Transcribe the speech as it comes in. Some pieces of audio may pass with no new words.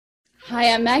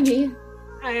Hi, I'm Maggie.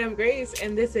 Hi, I'm Grace,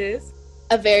 and this is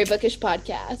A Very Bookish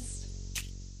Podcast.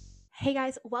 Hey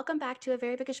guys, welcome back to A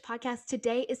Very Bookish Podcast.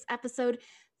 Today is episode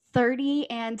 30,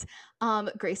 and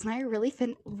Grace and I are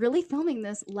really filming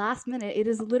this last minute. It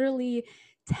is literally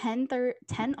 10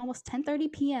 almost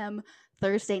 10:30 p.m.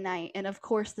 Thursday night, and of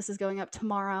course this is going up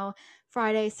tomorrow,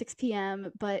 Friday, 6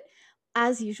 p.m. But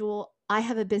as usual, I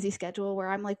have a busy schedule where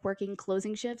I'm like working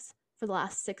closing shifts for the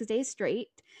last 6 days straight,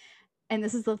 and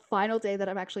this is the final day that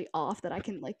I'm actually off that I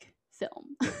can like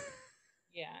film.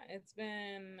 Yeah, it's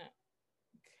been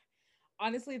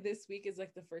honestly, this week is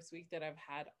like the first week that I've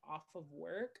had off of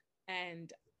work,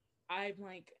 and I'm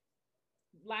like,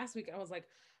 last week I was like,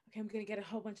 okay, I'm gonna get a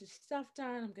whole bunch of stuff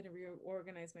done. I'm gonna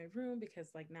reorganize my room because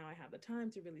like now I have the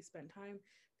time to really spend time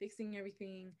fixing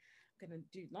everything. I'm gonna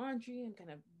do laundry. I'm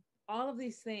gonna all of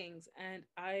these things, and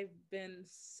I've been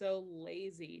so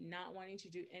lazy, not wanting to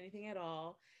do anything at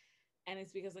all. And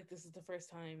it's because like this is the first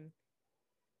time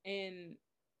in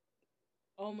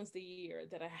almost a year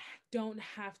that I don't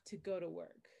have to go to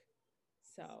work.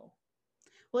 So,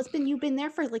 Well, you've been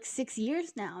there for like 6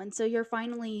 years now, and so you're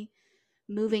finally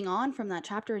moving on from that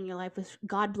chapter in your life, which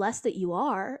God bless that you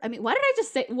are. I mean, why did I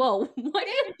just say, whoa?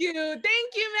 thank you,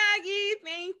 Maggie.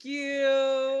 Thank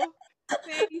you.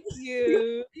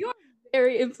 You are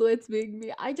very influencing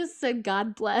me. I just said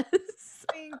God bless.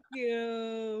 Thank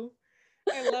you.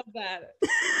 I love that.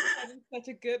 Having such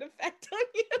a good effect on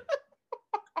you.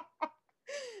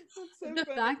 That's so The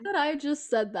funny. fact that I just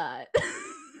said that.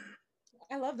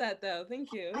 I love that though.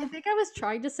 Thank you. I think I was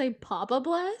trying to say Papa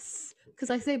bless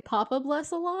because I say Papa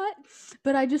bless a lot,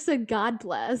 but I just said God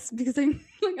bless because I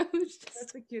was just.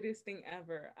 That's the cutest thing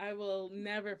ever. I will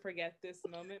never forget this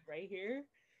moment right here.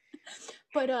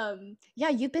 But yeah,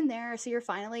 you've been there, so you're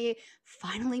finally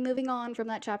moving on from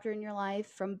that chapter in your life,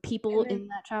 from people in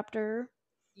that chapter.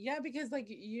 Yeah, because like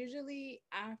usually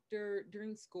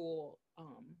during school,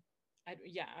 I'd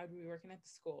be working at the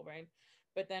school, right?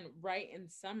 But then right in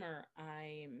summer,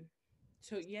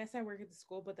 yes, I work at the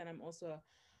school, but then I'm also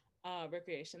a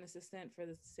recreation assistant for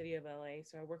the city of LA.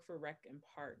 So I work for Rec and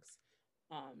Parks.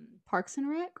 Parks and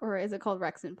Rec, or is it called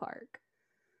Rex and Park?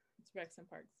 It's Recs and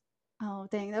Parks. Oh,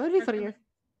 dang, that would be funny.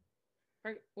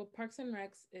 Parks and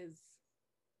Recs is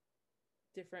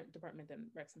different department than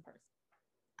Recs and Parks.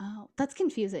 Oh, that's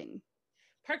confusing.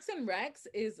 Parks and Recs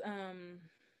is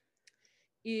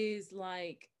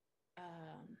like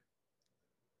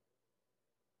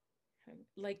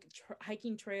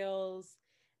hiking trails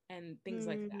and things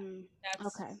like that.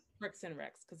 That's okay. Parks and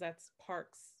Recs because that's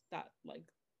parks that like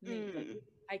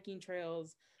hiking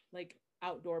trails, like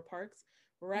outdoor parks.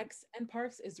 Recs and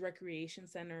Parks is recreation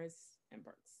centers and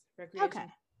parks.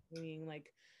 Recreation meaning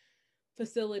like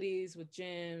facilities with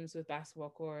gyms, with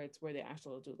basketball courts where they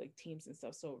actually do like teams and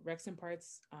stuff. So Recs and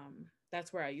Parks,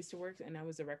 that's where I used to work, and I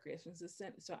was a recreation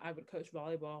assistant. So I would coach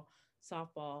volleyball,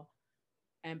 softball,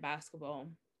 and basketball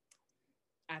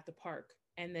at the park.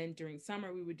 And then during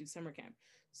summer, we would do summer camp.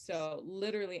 So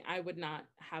literally, I would not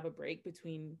have a break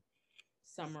between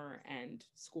summer and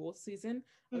school season.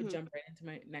 I would jump right into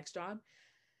my next job.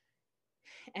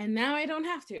 And now I don't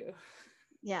have to.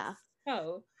 Yeah.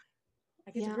 So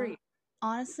I get to breathe.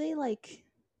 Honestly, like,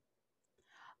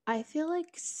 I feel like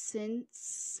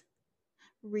since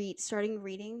starting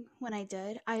reading when I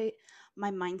did, my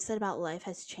mindset about life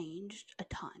has changed a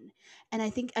ton. And I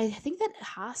think that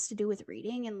has to do with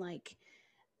reading, and like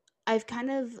I've kind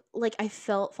of like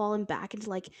fallen back into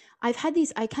like I kind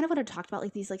of want to talk about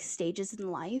like these like stages in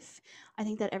life I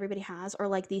think that everybody has, or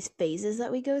like these phases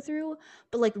that we go through,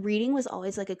 but like reading was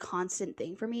always like a constant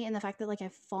thing for me, and the fact that like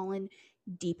I've fallen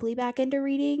deeply back into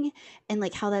reading, and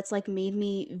like how that's like made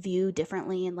me view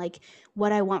differently, and like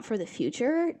what I want for the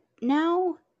future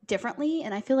now differently.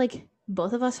 And I feel like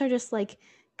both of us are just like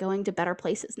going to better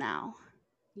places now.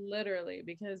 Literally,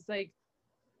 because like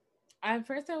at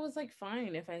first I was like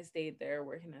fine if I stayed there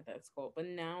working at that school, but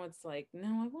now it's like, no,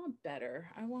 I want better.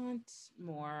 I want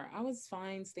more. I was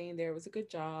fine staying there. It was a good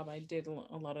job. I did a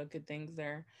lot of good things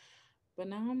there. But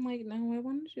now I'm like, no, I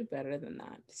want to do better than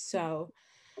that. So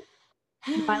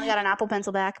you finally got an Apple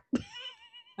Pencil back.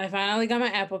 I finally got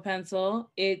my Apple Pencil.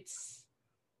 It's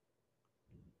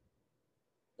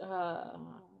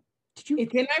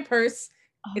it's in my purse.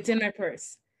 Oh, it's in my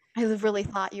purse. I really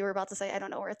thought you were about to say I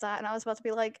don't know where it's at, and I was about to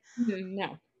be like,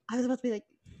 no. I was about to be like,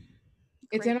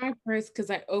 great. It's in my purse because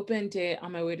I opened it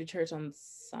on my way to church on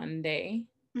Sunday.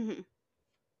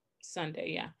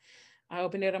 Sunday, yeah. I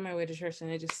opened it on my way to church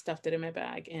and I just stuffed it in my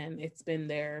bag, and it's been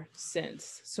there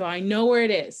since. So I know where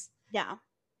it is. Yeah.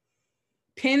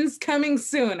 Pins coming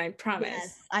soon, I promise.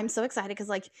 Yes. I'm so excited because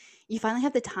like you finally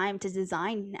have the time to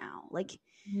design now. Like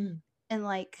and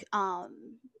like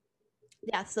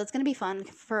yeah, so it's gonna be fun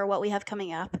for what we have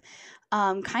coming up.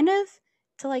 Kind of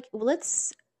to like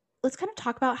let's kind of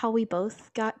talk about how we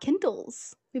both got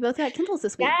Kindles. We both got Kindles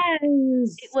this week.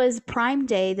 It Yes. was Prime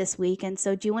Day this week, and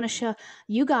so do you want to show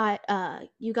you got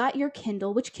your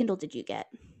Kindle? Which Kindle did you get?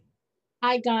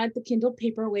 I got the Kindle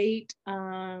Paperweight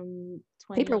 20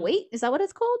 Paperweight? Is that what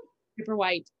it's called?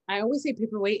 Paperwhite. I always say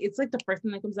paperweight. It's like the first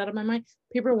thing that comes out of my mind.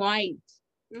 Paperwhite.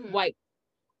 White.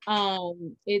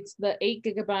 It's the 8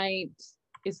 GB.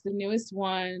 It's the newest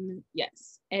one.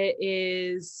 Yes. It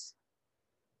is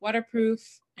waterproof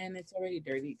and it's already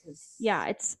dirty because Yeah,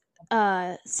 it's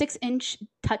 6-inch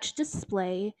touch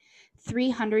display,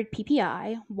 300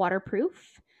 ppi,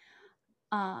 waterproof.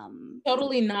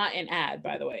 Totally not an ad,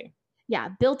 by the way. Yeah,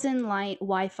 built-in light,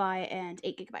 Wi-Fi, and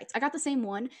 8 GB. I got the same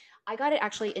one. I got it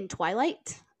actually in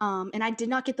Twilight, and I did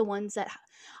not get the ones that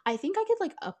I think I could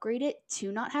like upgrade it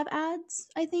to not have ads.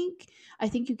 I think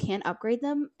you can upgrade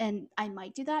them, and I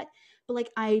might do that. But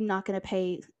like, I'm not gonna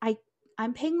pay.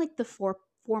 I'm paying like the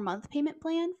four-month payment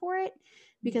plan for it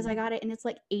because I got it, and it's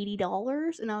like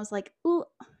 $80, and I was like, ooh,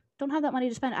 don't have that money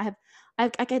to spend. I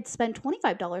could spend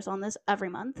 $25 on this every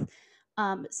month.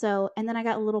 So, and then I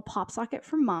got a little pop socket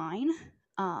for mine.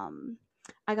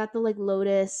 I got the like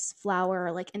lotus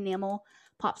flower, like enamel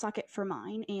pop socket for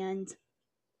mine. And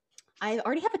I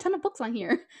already have a ton of books on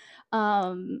here,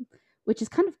 which is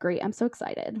kind of great. I'm so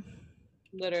excited.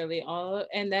 Literally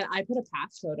and then I put a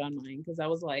passcode on mine because I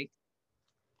was like,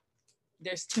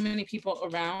 there's too many people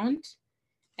around.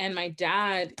 And my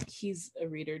dad, he's a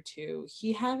reader too.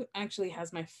 He actually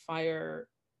has my Fire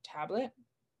tablet.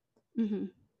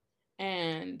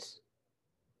 And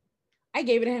I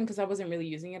gave it to him because I wasn't really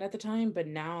using it at the time, but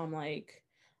now I'm like,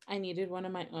 I needed one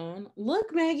of my own.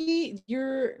 Look, Maggie,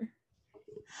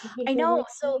 I know.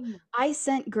 So I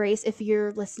sent Grace, if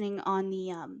you're listening on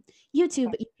the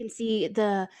YouTube, you can see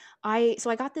I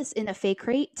got this in a fake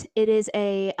crate. It is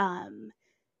a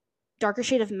Darker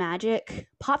Shade of Magic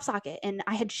pop socket, and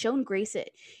I had shown Grace it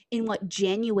in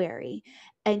January,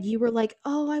 and you were like,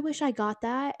 oh, I wish I got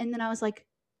that. And then I was like,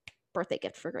 birthday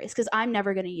gift for Grace, because I'm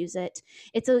never going to use it.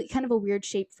 It's a kind of a weird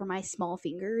shape for my small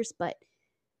fingers, but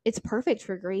it's perfect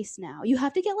for Grace now. You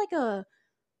have to get like a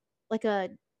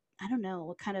I don't know,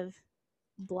 what kind of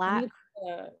black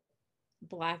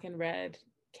black and red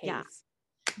case. Yeah,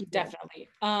 definitely.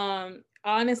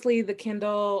 Honestly, the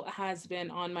Kindle has been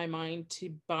on my mind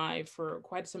to buy for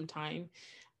quite some time,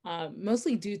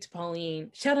 mostly due to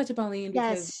Pauline. Shout out to Pauline,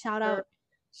 because shout out.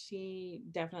 She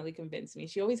definitely convinced me.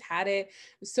 She always had it. It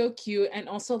was so cute. And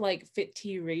also like Fit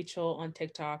Tea Rachel on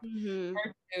TikTok.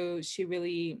 Her too, she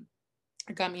really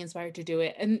got me inspired to do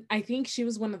it. And I think she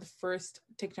was one of the first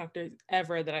TikTokers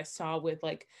ever that I saw with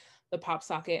like the pop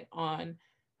socket on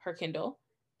her Kindle.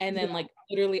 And then like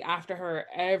literally after her,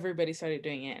 everybody started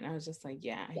doing it. And I was just like,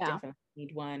 yeah, I definitely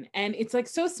need one. And it's like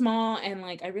so small and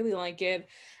like I really like it.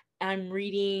 I'm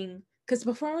reading, because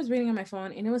before I was reading on my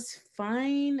phone and it was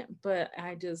fine, but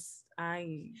I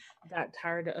got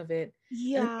tired of it.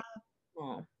 Yeah.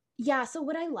 Yeah, so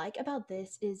what I like about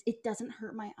this is it doesn't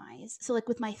hurt my eyes. So like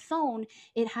with my phone,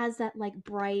 it has that like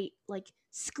bright like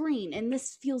screen, and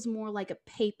this feels more like a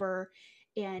paper,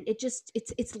 and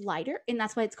it's lighter, and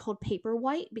that's why it's called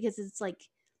Paperwhite, because it's like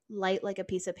light like a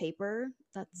piece of paper.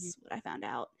 That's what I found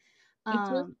out.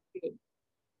 It's really cute.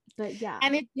 But yeah.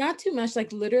 And it's not too much.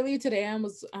 Like literally today I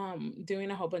was doing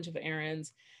a whole bunch of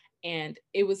errands and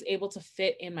it was able to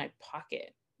fit in my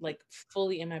pocket, like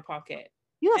fully in my pocket.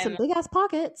 You have some big ass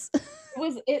pockets.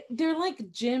 They're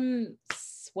like gym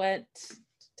sweat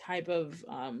type of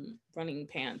running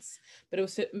pants, but it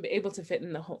was able to fit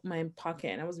in my pocket,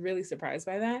 and I was really surprised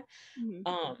by that.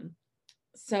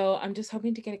 So I'm just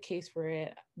hoping to get a case for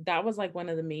it. That was like one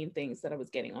of the main things that I was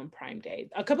getting on Prime Day.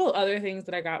 A couple of other things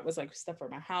that I got was like stuff for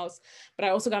my house, but I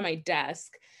also got my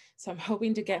desk. So I'm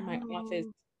hoping to get my office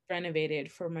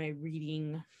renovated for my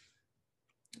reading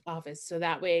office, so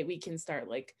that way we can start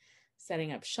like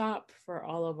setting up shop for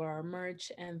all of our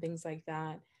merch and things like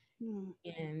that.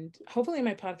 And hopefully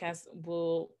my podcast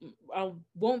I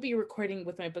won't be recording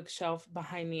with my bookshelf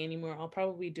behind me anymore. I'll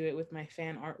probably do it with my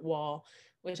fan art wall,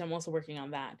 which I'm also working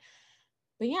on that.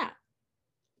 But yeah,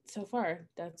 so far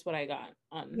that's what I got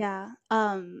on. Yeah.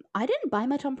 I didn't buy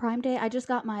much on Prime Day. I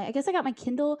got my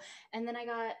Kindle, and then I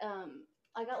got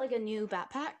like a new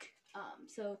backpack.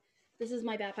 So this is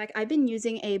my backpack. I've been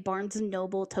using a Barnes &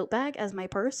 Noble tote bag as my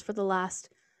purse for the last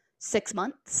 6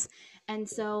 months. And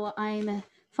so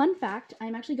fun fact,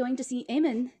 I'm actually going to see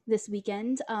Eamon this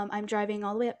weekend. I'm driving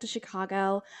all the way up to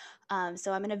Chicago.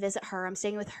 So I'm going to visit her. I'm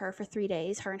staying with her for 3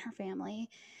 days, her and her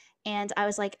family. And I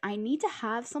was like, I need to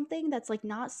have something that's like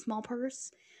not small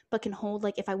purse, but can hold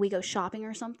like if we go shopping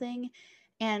or something.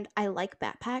 And I like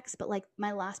backpacks, but like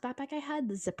my last backpack I had,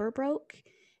 the zipper broke,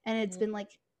 and it's been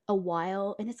like a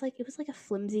while, and it's like it was like a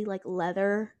flimsy like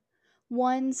leather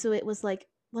one, so it was like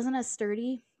wasn't as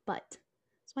sturdy, but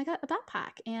so I got a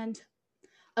backpack, and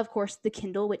of course the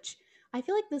Kindle, which I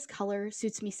feel like this color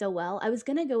suits me so well. I was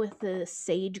gonna go with the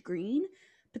sage green,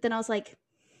 but then I was like,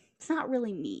 it's not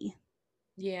really me.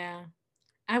 Yeah.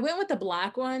 I went with the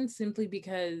black one simply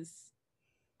because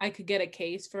I could get a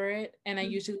case for it, and I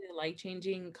usually like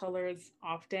changing colors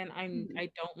often. I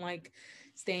don't like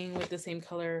staying with the same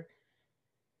color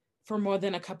for more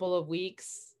than a couple of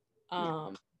weeks.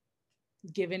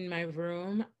 Given my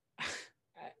room,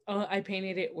 I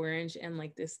painted it orange and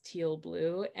like this teal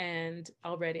blue, and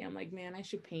already I'm like, man, I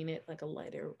should paint it like a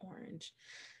lighter orange.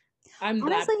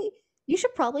 Honestly, you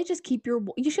should probably just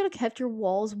you should have kept your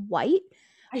walls white.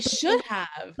 I should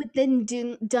have. But then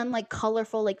done like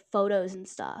colorful like photos and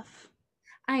stuff.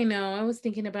 I know. I was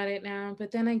thinking about it now,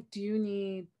 but then I do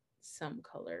need some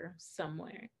color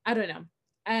somewhere. I don't know.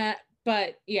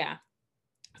 But yeah.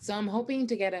 So I'm hoping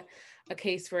to get a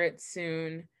case for it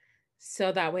soon,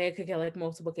 so that way I could get like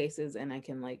multiple cases and I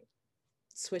can like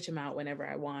switch them out whenever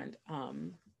I want.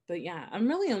 But yeah, I'm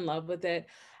really in love with it.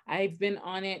 I've been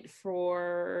on it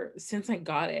since I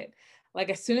got it. Like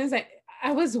as soon as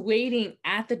I was waiting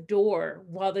at the door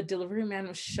while the delivery man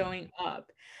was showing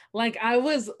up. Like I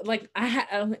was like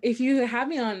if you have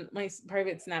me on my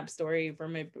private Snap story for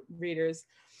my readers,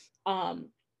 I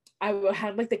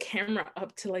had like the camera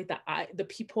up to like the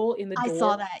peephole in the door. I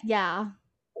saw that, yeah.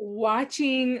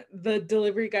 Watching the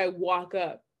delivery guy walk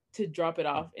up to drop it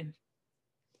off in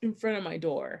front of my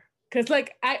door. Cause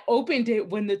like I opened it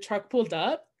when the truck pulled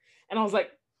up, and I was like,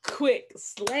 quick,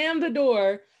 slam the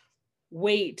door,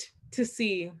 wait to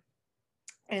see.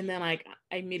 And then like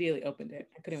I immediately opened it.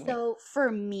 I couldn't wait. So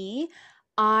for me,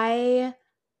 I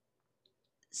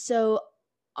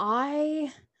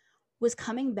was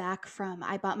coming back from,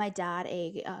 I bought my dad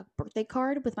a birthday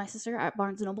card with my sister at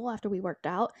Barnes & Noble after we worked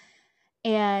out.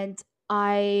 And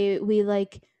we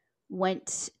like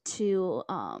went to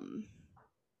Barnes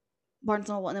 &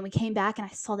 Noble, and then we came back and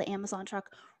I saw the Amazon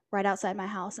truck right outside my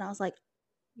house, and I was like,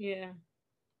 yeah.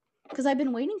 Because I've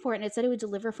been waiting for it, and it said it would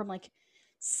deliver from like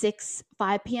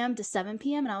 5 p.m. to 7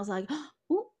 p.m. And I was like,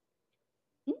 ooh,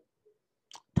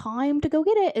 time to go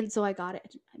get it. And so I got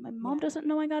it. My mom doesn't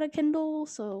know I got a Kindle,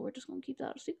 so we're just gonna keep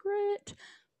that a secret.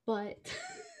 But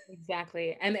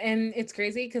exactly. And it's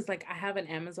crazy because like I have an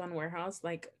Amazon warehouse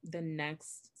like the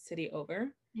next city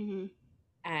over.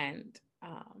 And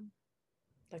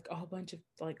like a whole bunch of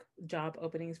like job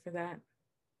openings for that.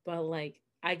 But like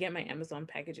I get my Amazon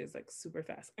packages like super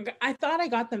fast. I thought I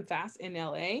got them fast in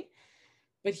LA,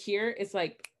 but here it's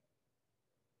like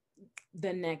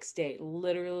the next day,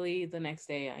 literally the next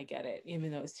day I get it,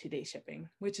 even though it's 2-day shipping,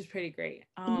 which is pretty great.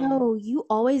 No, you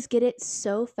always get it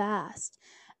so fast.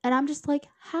 And I'm just like,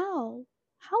 how,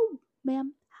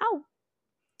 ma'am, how?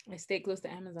 I stay close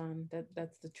to Amazon.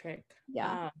 That's the trick.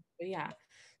 Yeah. But yeah.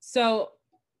 So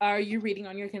are you reading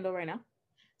on your Kindle right now?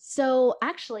 So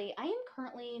actually, I'm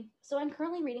currently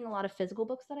reading a lot of physical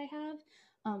books that I have.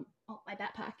 My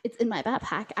backpack. It's in my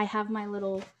backpack. I have my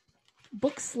little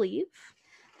book sleeve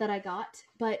that I got,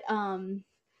 but I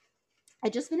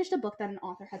just finished a book that an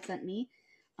author had sent me.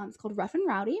 It's called Rough and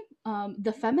Rowdy.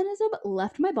 The feminism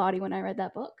left my body when I read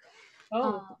that book.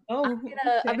 I'm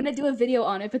gonna do a video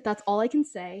on it, but that's all I can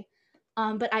say.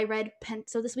 But I read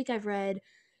so this week I've read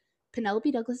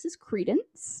Penelope Douglas's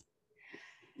Credence.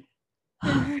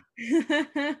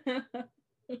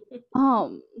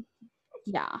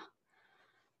 Yeah,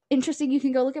 interesting. You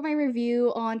can go look at my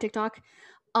review on TikTok.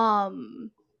 Yeah,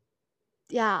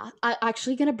 I'm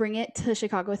actually gonna bring it to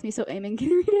Chicago with me so Eamon can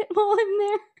read it while I'm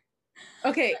there.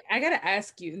 Okay, I gotta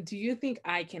ask you, do you think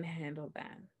I can handle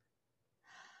that?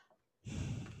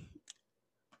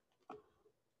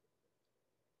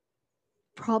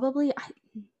 Probably.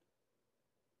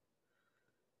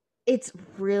 It's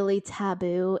really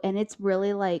taboo, and it's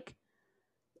really like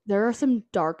there are some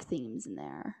dark themes in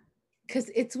there.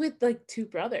 Because it's with like two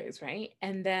brothers, right?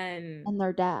 And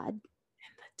their dad.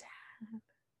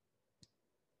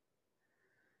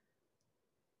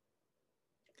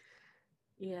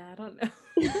 Yeah, I don't know.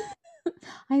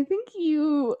 I think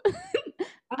you.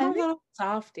 I'm a little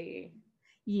softy.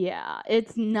 Yeah,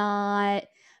 it's not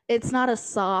a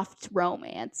soft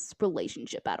romance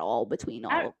relationship at all between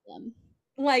all of them.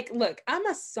 Like, look, I'm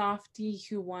a softie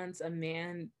who wants a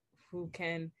man who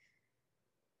can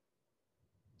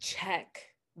check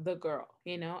the girl,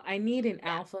 you know? I need an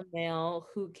alpha male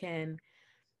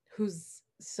who's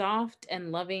soft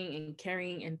and loving and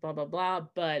caring and blah blah blah,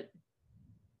 but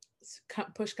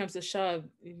push comes to shove,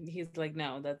 he's like,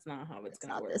 no, that's not how it's It's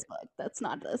gonna not work. this book. That's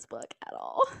not this book at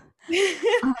all.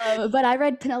 But I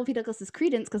read Penelope Douglas's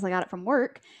Credence because I got it from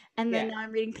work, and then Yeah. now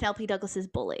I'm reading Penelope Douglas's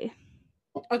Bully.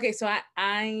 Okay, so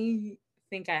I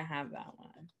think I have that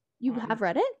one. You have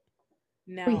read it?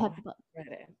 No, or you have the book? I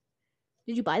read it.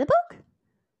 Did you buy the book?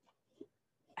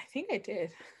 I think I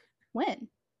did. When?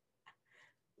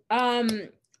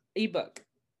 Ebook.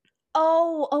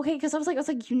 Oh, okay. Because I was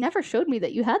like, you never showed me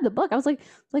that you had the book. I was like,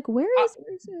 where is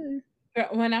it?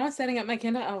 When I was setting up my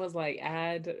Kindle, I was like,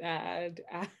 add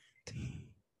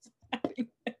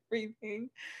everything.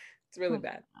 It's really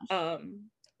bad.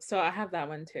 So I have that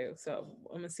one too. So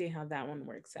I'm gonna see how that one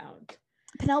works out.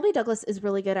 Penelope Douglas is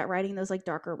really good at writing those like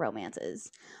darker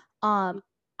romances.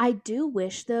 I do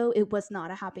wish though it was not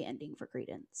a happy ending for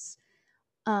Credence.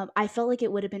 I felt like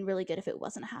it would have been really good if it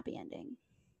wasn't a happy ending.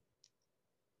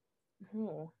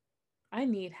 Oh, I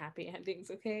need happy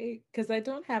endings, okay? Because I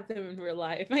don't have them in real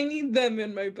life. I need them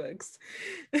in my books.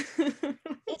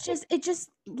 it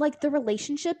just like the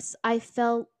relationships, I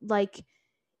felt like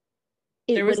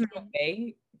there was no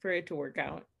way for it to work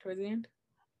out towards the end.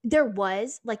 There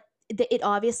was like it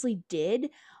obviously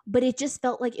did, but it just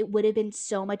felt like it would have been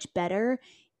so much better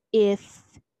if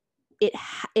it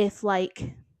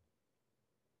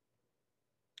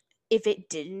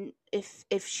didn't,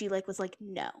 if she like was like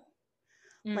no.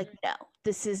 Like, no,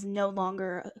 this is no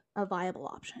longer a viable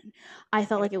option. I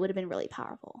felt like it would have been really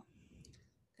powerful.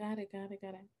 Got it.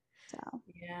 So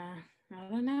yeah, I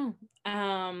don't know.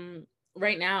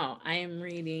 Right now I am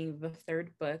reading the third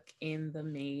book in the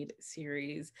Maid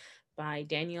series by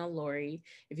Danielle Laurie.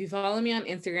 If you follow me on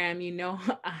Instagram, you know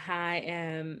I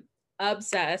am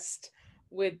obsessed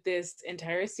with this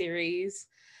entire series.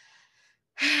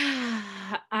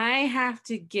 I have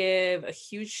to give a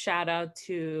huge shout out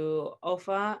to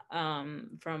Ofa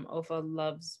from Ofa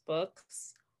Loves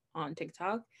Books on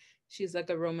TikTok. She's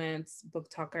like a romance book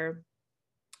talker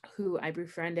who I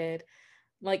befriended.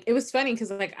 Like, it was funny because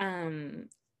like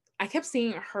I kept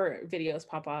seeing her videos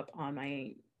pop up on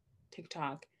my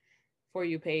TikTok For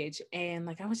You page, and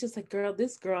like I was just like, girl,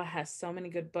 this girl has so many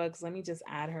good books, let me just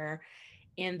add her.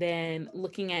 And then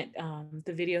looking at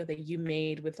the video that you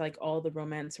made with like all the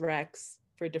romance recs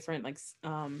for different like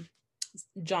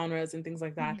genres and things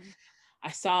like that,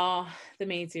 I saw the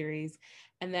Maid series,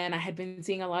 and then I had been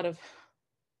seeing a lot of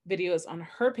videos on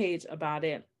her page about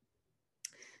it.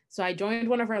 So I joined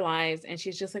one of her lives, and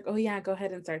she's just like, oh yeah, go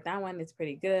ahead and start that one, it's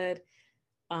pretty good.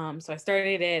 So I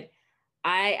started it.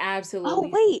 I absolutely... Oh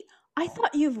wait, I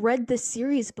thought you've read this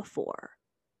series before.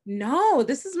 No,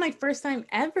 this is my first time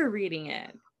ever reading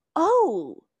it.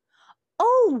 Oh,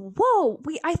 whoa.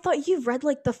 Wait, I thought you've read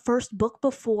like the first book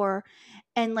before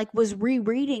and like was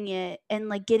rereading it and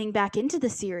like getting back into the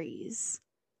series.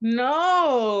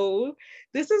 No,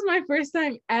 this is my first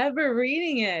time ever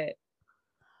reading it.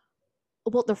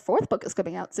 Well, the fourth book is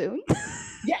coming out soon.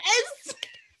 Yes.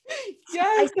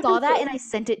 I saw that and I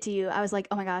sent it to you. I was like,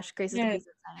 oh my gosh, Grace is gonna be so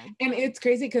excited. And it's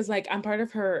crazy because like I'm part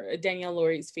of her Danielle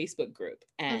Laurie's Facebook group,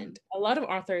 and a lot of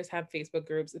authors have Facebook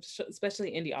groups,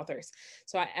 especially indie authors.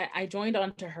 So I joined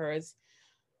onto hers,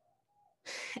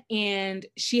 and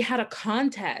she had a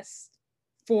contest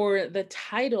for the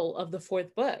title of the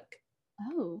fourth book.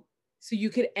 Oh. So you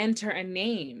could enter a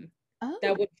name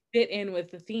that would fit in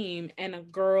with the theme, and a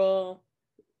girl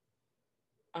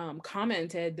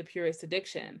commented The Purest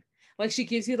Addiction. Like, she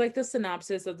gives you like the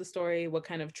synopsis of the story, what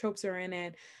kind of tropes are in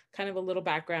it, kind of a little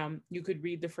background. You could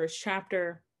read the first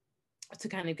chapter to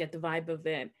kind of get the vibe of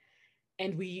it.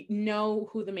 And we know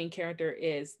who the main character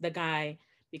is, the guy,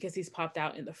 because he's popped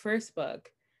out in the first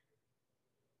book.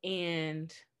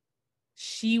 And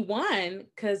she won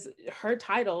because her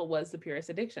title was The Purest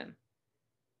Addiction.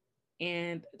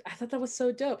 And I thought that was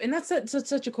so dope. And that's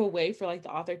such a cool way for like the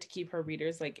author to keep her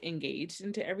readers like engaged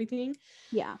into everything.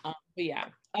 Yeah. But yeah.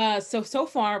 So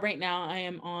far right now I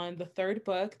am on the third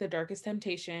book, The Darkest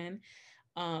Temptation.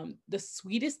 The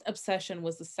Sweetest Obsession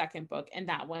was the second book, and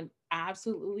that one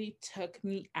absolutely took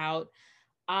me out.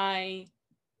 I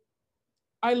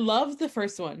love the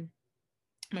first one.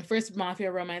 My first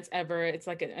mafia romance ever. It's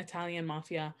like an Italian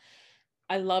mafia.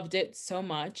 I loved it so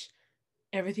much.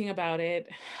 Everything about it,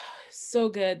 so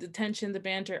good. The tension, the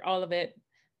banter, all of it.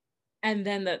 And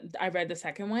then I read the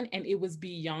second one, and it was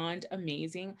beyond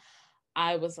amazing.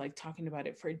 I was like talking about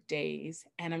it for days,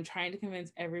 and I'm trying to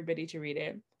convince everybody to read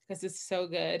it because it's so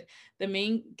good. The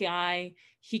main guy,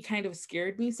 he kind of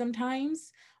scared me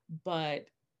sometimes, but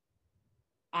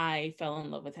I fell in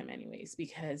love with him anyways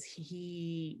because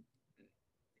he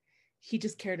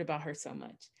just cared about her so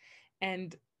much.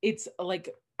 and it's like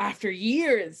after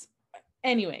years.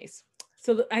 Anyways,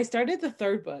 so I started the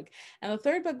third book, and the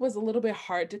third book was a little bit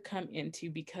hard to come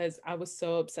into because I was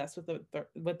so obsessed with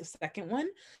the second one.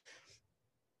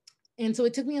 And so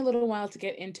it took me a little while to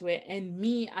get into it.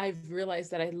 And I've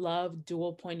realized that I love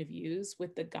dual point of views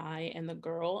with the guy and the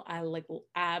girl. I like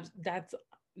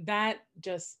that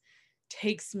just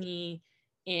takes me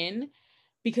in,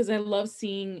 because I love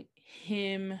seeing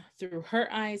him through her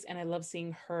eyes and I love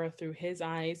seeing her through his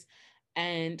eyes.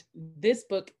 And this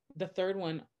book, the third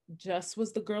one, just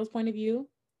was the girl's point of view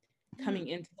coming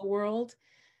into the world.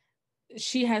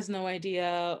 She has no idea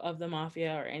of the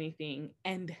mafia or anything.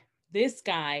 And this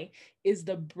guy is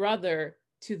the brother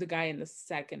to the guy in the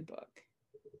second book.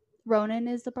 Ronan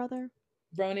is the brother?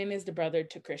 Ronan is the brother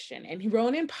to Christian. And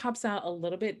Ronan pops out a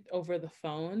little bit over the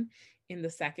phone in the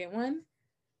second one.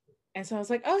 And so I was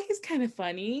like, oh, he's kind of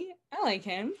funny. I like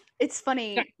him. It's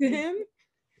funny. Him.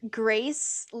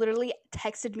 Grace literally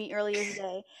texted me earlier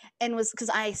today and was, because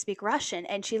I speak Russian,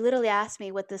 and she literally asked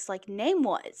me what this like name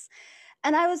was.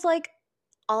 And I was like,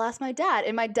 I'll ask my dad.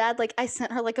 And my dad, like, I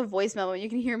sent her like a voice memo. You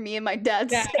can hear me and my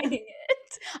dad saying it.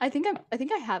 I think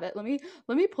I have it. Let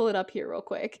me pull it up here real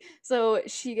quick. So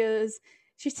she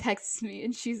texts me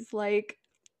and she's like,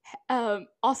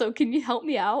 also, can you help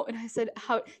me out? And I said,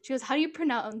 how? She goes, how do you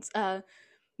pronounce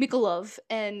Mikolov?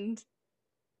 And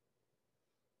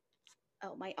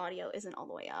oh, my audio isn't all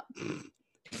the way up. Hold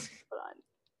on.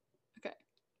 Okay.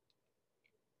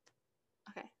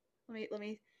 Let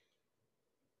me.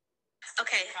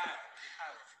 Okay.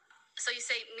 So you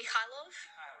say Mikhailov?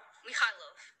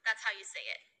 Mikhailov. That's how you say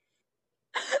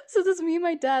it. So this is me and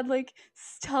my dad like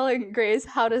telling Grace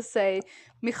how to say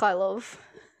Mikhailov.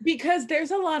 Because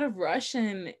there's a lot of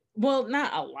Russian, well,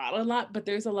 not a lot, but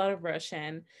there's a lot of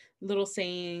Russian little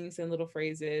sayings and little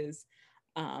phrases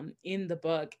in the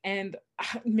book. And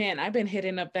man, I've been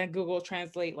hitting up that Google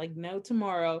Translate like no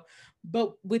tomorrow.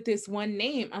 But with this one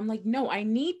name, I'm like, no, I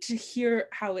need to hear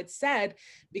how it's said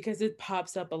because it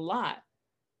pops up a lot.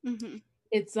 Mm-hmm.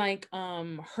 It's like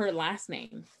her last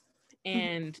name.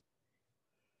 And,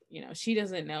 you know, she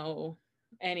doesn't know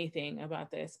anything about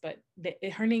this, but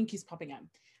her name keeps popping up.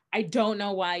 I don't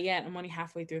know why yet. I'm only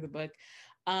halfway through the book.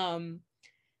 And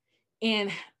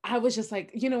I was just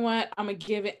like, you know what? I'm gonna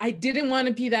give it. I didn't want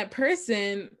to be that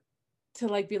person to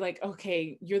like be like,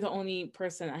 okay, you're the only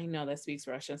person I know that speaks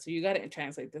Russian, so you got to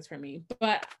translate this for me.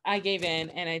 But I gave in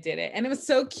and I did it. And it was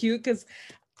so cute because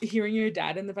hearing your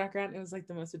dad in the background, it was like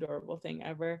the most adorable thing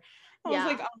ever. I was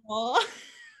like, oh.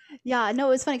 Yeah, no,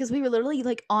 it was funny because we were literally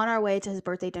like on our way to his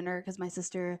birthday dinner because my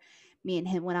sister, me and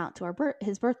him went out to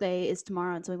his birthday is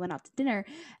tomorrow, and so we went out to dinner.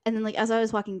 And then like as I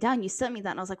was walking down, you sent me that,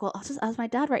 and I was like, well, I'll just ask my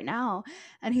dad right now.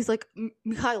 And he's like,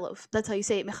 Mikhailov, that's how you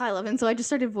say it, Mikhailov. And so I just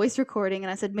started voice recording,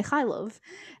 and I said Mikhailov,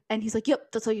 and he's like,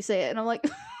 yep, that's how you say it. And I'm like,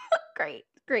 great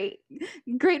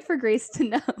for Grace to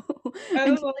know. I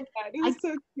And love that. It was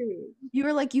so cute. You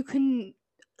were like, you couldn't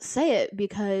say it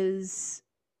because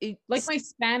like my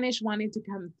Spanish wanted to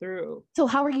come through. So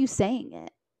how are you saying it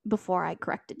before I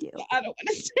corrected you? I don't want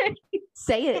to say it.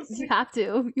 Say it. You have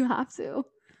to. Yeah,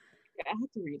 I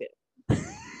have to read it.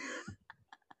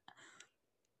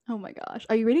 Oh my gosh.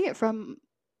 Are you reading it from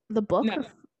the book or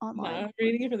online? No, I'm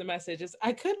reading it from the messages.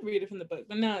 I could read it from the book,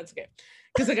 but no, it's okay.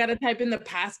 Because I got to type in the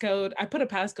passcode. I put a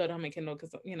passcode on my Kindle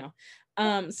because, you know.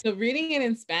 So reading it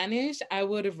in Spanish, I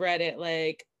would have read it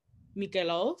like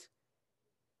Mikhailov.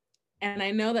 And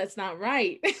I know that's not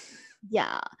right.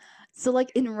 Yeah. So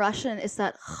like in Russian, is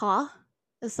that ha?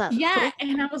 Is that yeah?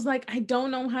 And I was like, I don't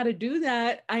know how to do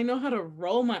that. I know how to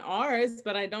roll my R's,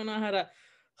 but I don't know how to.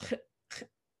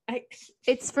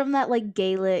 It's from that like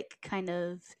Gaelic kind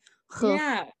of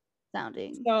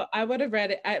sounding. So I would have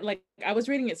read it. I was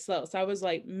reading it slow. So I was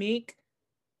like,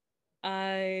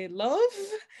 I love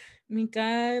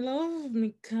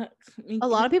Mikhailov. A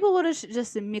lot of people would have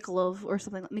just said Mikhailov or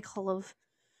something like Mikhailov.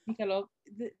 Mikhailov.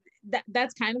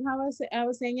 That's kind of how I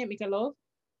was saying it, Mikhailov.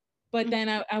 But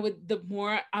then I would, the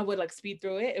more I would like speed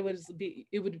through it,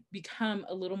 it would become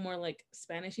a little more like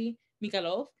Spanishy,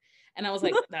 Mikhailov. And I was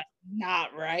like, that's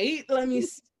not right. Let me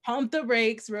pump the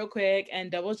brakes real quick and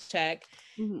double check.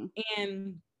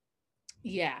 And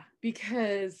yeah,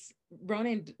 because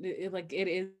Ronan, it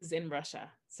is in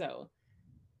Russia. So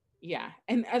yeah.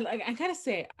 And I gotta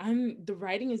say, the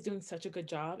writing is doing such a good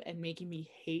job and making me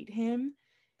hate him.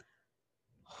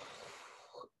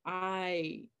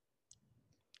 I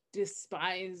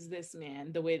despise this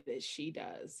man the way that she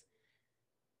does.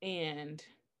 And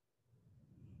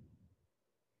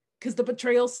because the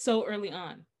betrayal's so early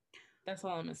on. That's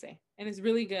all I'm gonna say. and it's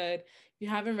really good. If you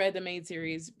haven't read the Maid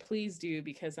series, please do,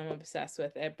 because I'm obsessed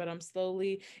with it. But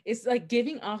it's like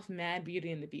giving off Mad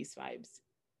Beauty and the Beast vibes.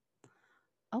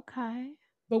 Okay.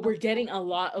 But we're getting a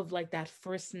lot of like that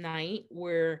first night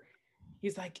where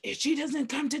he's like, if she doesn't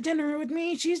come to dinner with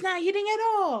me, she's not eating at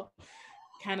all.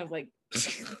 Kind of like.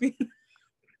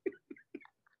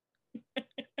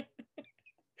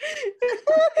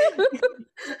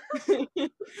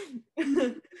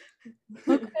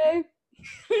 Okay.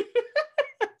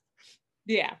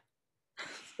 Yeah.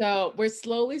 So we're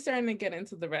slowly starting to get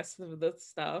into the rest of the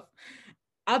stuff.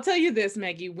 I'll tell you this,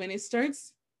 Maggie, when it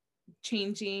starts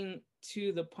changing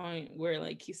to the point where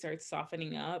like he starts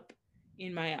softening up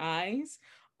in my eyes,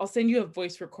 I'll send you a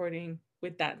voice recording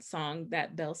with that song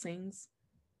that Belle sings.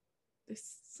 There's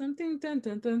something dun,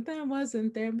 dun, dun, that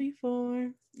wasn't there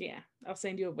before. Yeah, I'll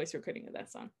send you a voice recording of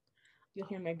that song. You'll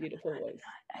hear my beautiful voice.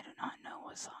 I do not know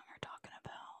what song you're talking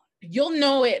about. You'll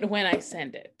know it when I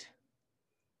send it.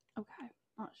 Okay,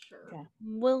 not sure. Okay.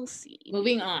 We'll see.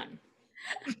 Moving on.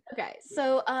 Okay,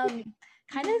 so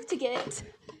kind of to get,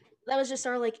 that was just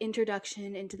our like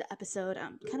introduction into the episode.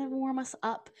 Kind of warm us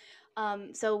up.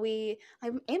 So I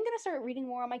am gonna start reading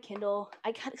more on my Kindle.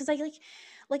 Because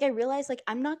I realized like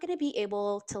I'm not gonna be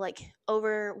able to like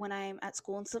over when I'm at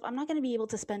school and stuff. I'm not gonna be able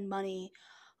to spend money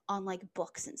on like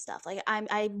books and stuff. Like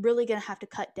I'm really gonna have to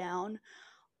cut down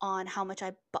on how much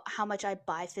I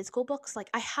buy physical books.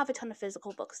 Like I have a ton of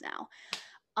physical books now.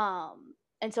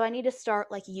 And so I need to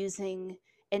start like using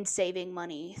and saving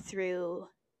money through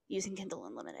using Kindle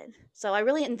Unlimited. So I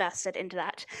really invested into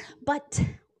that. But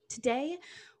today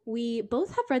we both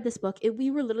have read this book.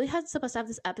 We were literally supposed to have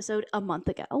this episode a month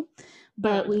ago,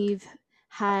 but we've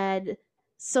had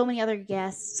so many other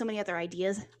guests, so many other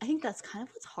ideas. I think that's kind of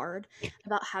what's hard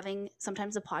about having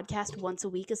sometimes a podcast once a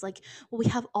week is like, well, we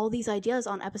have all these ideas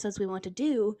on episodes we want to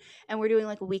do, and we're doing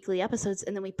like weekly episodes,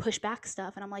 and then we push back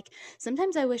stuff. And I'm like,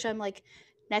 sometimes I wish I'm like,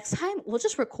 next time we'll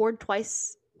just record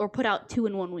twice or put out 2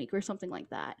 in 1 week or something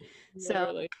like that.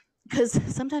 Literally. So,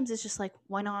 because sometimes it's just like,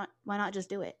 why not just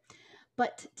do it?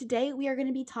 But today we are going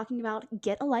to be talking about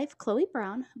Get a Life, Chloe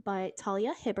Brown by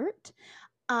Talia Hibbert.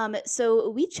 So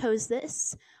we chose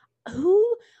this. I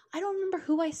don't remember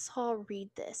who I saw read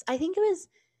this. I think it was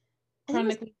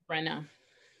Chronically Brenna.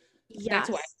 Yes. That's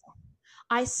why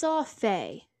I saw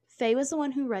Faye. Faye was the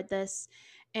one who read this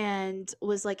and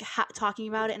was like talking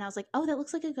about it, and I was like, oh, that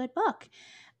looks like a good book.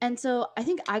 And so I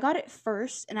think I got it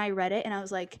first and I read it, and I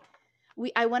was like,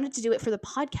 I wanted to do it for the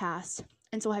podcast,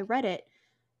 and so I read it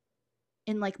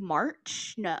in like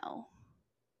March. No.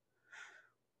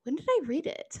 When did I read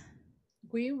it?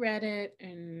 We read it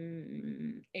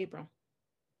in April.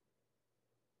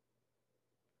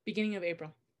 Beginning of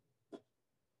April.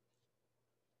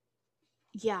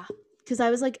 Yeah, because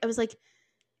I was like,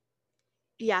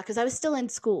 yeah, because I was still in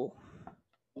school.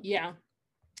 Yeah,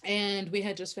 and we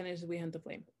had just finished We Hunt the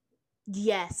Flame.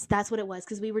 Yes, that's what it was,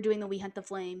 because we were doing the We Hunt the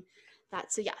Flame.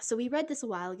 So we read this a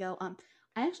while ago.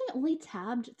 I actually only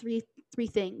tabbed three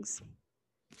things.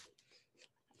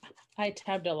 I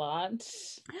tabbed a lot.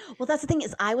 Well, that's the thing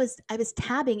is I was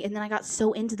tabbing, and then I got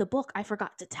so into the book I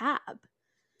forgot to tab.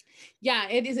 Yeah,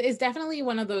 it's definitely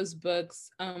one of those books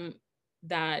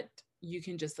that you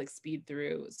can just like speed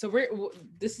through. So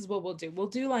this is what we'll do. We'll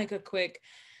do like a quick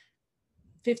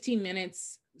 15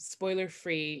 minutes spoiler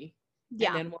free.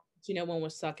 Yeah. And then when we'll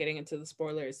start getting into the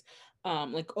spoilers.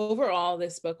 Like overall,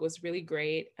 this book was really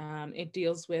great. It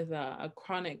deals with a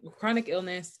chronic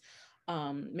illness.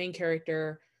 Main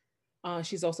character,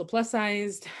 she's also plus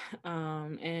sized,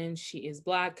 and she is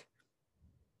Black.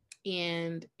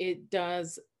 And it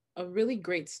does a really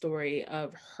great story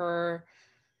of her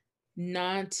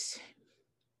not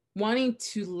wanting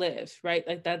to live, right?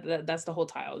 Like that's the whole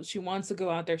title. She wants to go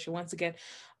out there. She wants to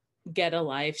get a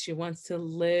life. She wants to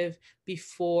live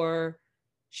before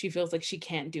she feels like she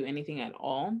can't do anything at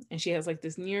all. And she has like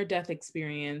this near-death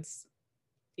experience,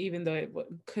 even though it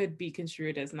could be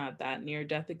construed as not that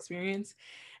near-death experience.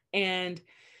 And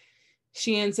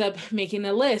she ends up making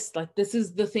a list, like, this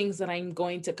is the things that I'm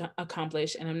going to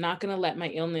accomplish, and I'm not going to let my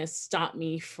illness stop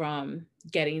me from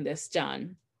getting this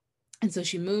done. And so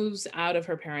she moves out of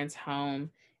her parents'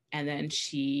 home, and then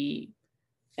she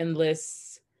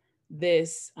enlists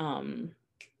this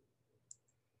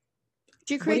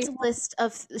she creates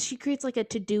like a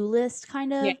to-do list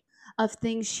kind of, yeah, of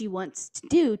things she wants to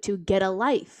do to get a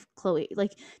life. Chloe,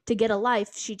 like, to get a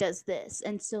life, she does this.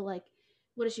 And so like,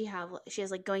 what does she have? She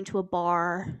has like going to a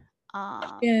bar.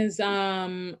 Is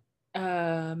riding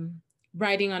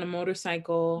on a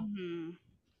motorcycle,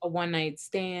 a one-night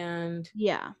stand.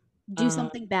 Yeah. Do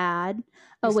something bad.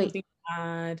 Oh, wait.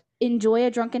 God. Enjoy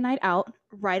a drunken night out,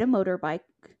 ride a motorbike,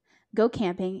 go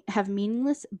camping, have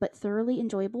meaningless but thoroughly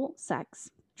enjoyable sex,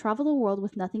 travel the world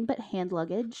with nothing but hand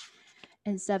luggage,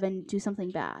 and 7, do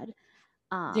something bad.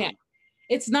 Yeah.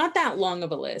 It's not that long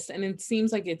of a list, and it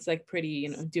seems like it's like pretty, you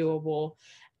know, doable.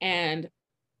 And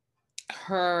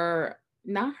her,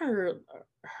 not her,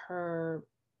 her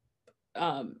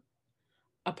um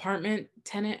apartment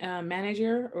tenant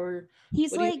manager, or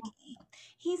He's what do you like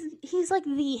he's like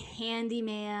the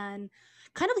handyman.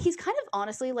 He's kind of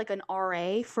honestly like an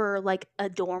RA for like a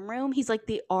dorm room. He's like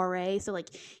the RA, so like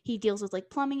he deals with like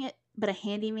plumbing it, but a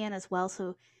handyman as well.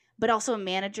 So but also a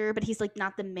manager, but he's like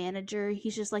not the manager.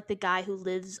 He's just like the guy who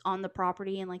lives on the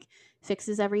property and like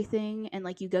fixes everything, and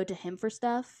like you go to him for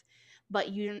stuff, but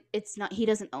you it's not he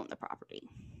doesn't own the property.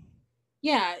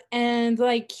 Yeah, and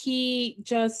like he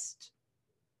just,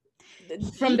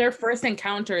 from their first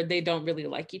encounter, they don't really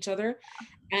like each other.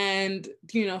 And,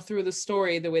 you know, through the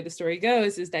story, the way the story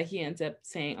goes is that he ends up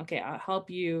saying, okay, I'll help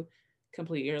you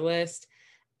complete your list.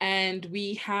 And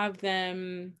we have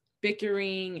them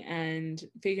bickering and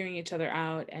figuring each other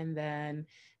out. And then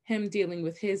him dealing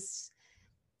with his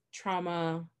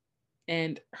trauma,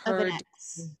 and Of an her,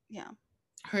 ex. Yeah.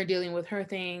 her dealing with her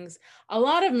things. A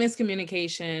lot of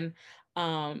miscommunication.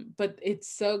 But it's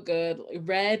so good.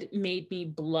 Red made me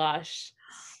blush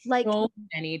Like so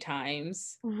many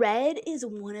times. Red is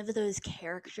one of those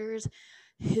characters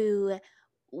who,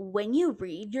 when you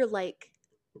read, you're like,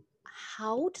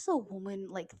 how does a woman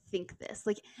like think this?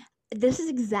 Like, this is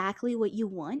exactly what you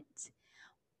want,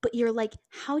 but you're like,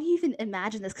 how do you even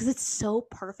imagine this? Because it's so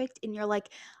perfect, and you're like,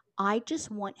 I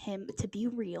just want him to be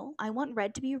real. I want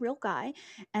Red to be a real guy,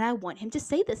 and I want him to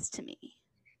say this to me.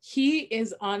 He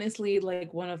is honestly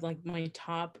like one of like my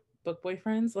top book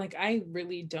boyfriends. Like I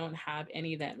really don't have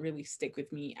any that really stick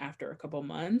with me after a couple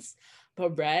months,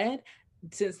 but Red,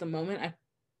 since the moment I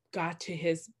got to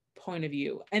his point of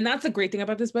view, and that's the great thing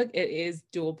about this book, it is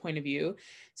dual point of view,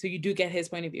 so you do get his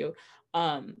point of view.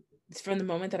 From the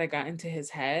moment that I got into his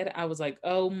head, I was like,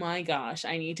 oh my gosh,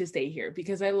 I need to stay here,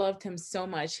 because I loved him so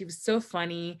much. He was so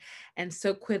funny and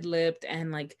so quid-lipped,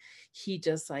 and like he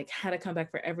just like had to come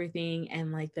back for everything.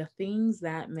 And like the things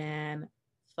that man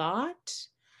thought,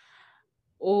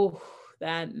 oh,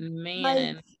 that Like,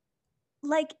 man.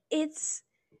 like it's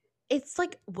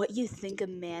like what you think a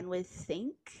man would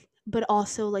think, but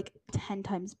also like 10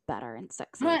 times better and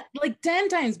sexier. But like 10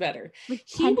 times better. Like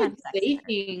He 10 would times say sexier.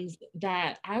 things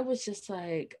that I was just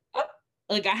like, oh,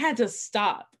 like I had to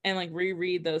stop and like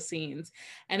reread those scenes.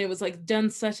 And it was like done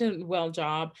such a well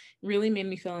job, really made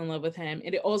me fall in love with him.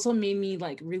 And it also made me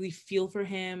like really feel for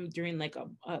him during like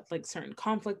a like certain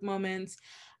conflict moments.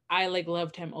 I like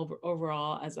loved him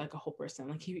overall as like a whole person.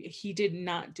 Like he did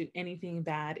not do anything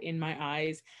bad in my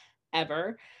eyes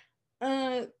ever.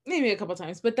 Maybe a couple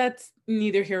times, but that's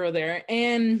neither here or there.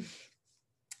 And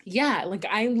yeah, like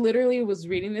I literally was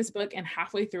reading this book, and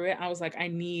halfway through it, I was like, I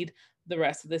need the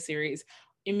rest of the series.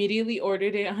 Immediately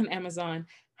ordered it on Amazon,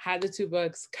 had the 2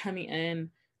 books coming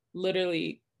in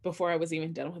literally before I was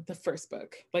even done with the first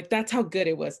book. Like that's how good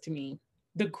it was to me.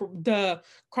 The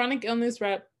chronic illness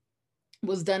rep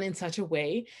was done in such a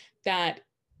way that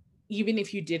even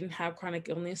if you didn't have chronic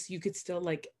illness, you could still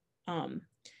like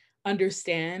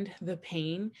understand the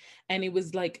pain. And it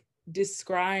was like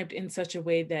described in such a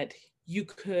way that you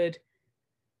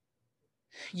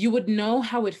would know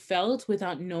how it felt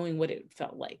without knowing what it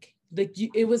felt like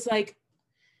it was like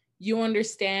you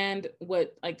understand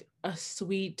what like a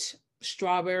sweet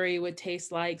strawberry would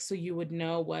taste like, so you would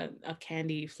know what a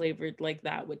candy flavored like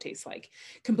that would taste like.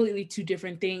 Completely 2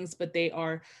 different things, but they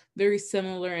are very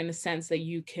similar in a sense that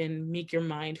you can make your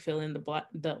mind fill in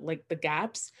the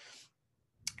gaps.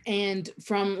 And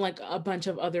from like a bunch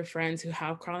of other friends who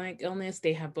have chronic illness,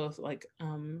 they have both like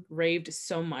raved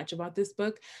so much about this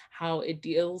book, how it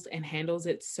deals and handles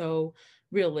it so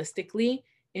realistically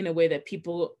in a way that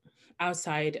people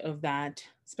outside of that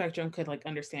spectrum could like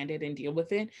understand it and deal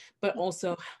with it, but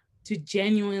also to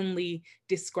genuinely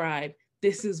describe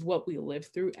this is what we live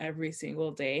through every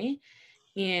single day.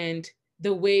 And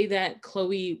the way that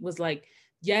Chloe was like,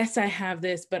 yes, I have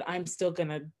this, but I'm still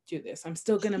gonna do this. I'm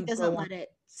still gonna She doesn't go on. let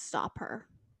it stop her.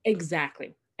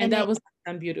 Exactly. And And that it was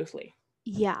done beautifully.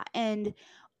 yeah, and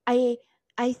I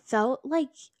I felt like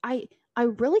I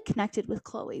really connected with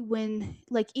Chloe when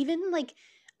like even like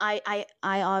I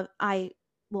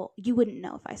well, you wouldn't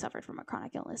know if I suffered from a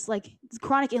chronic illness. Like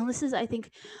chronic illnesses, I think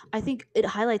it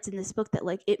highlights in this book that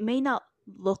like it may not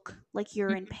look like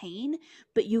you're in pain,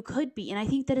 but you could be. And I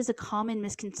think that is a common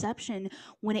misconception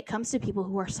when it comes to people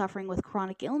who are suffering with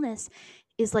chronic illness,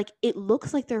 is like it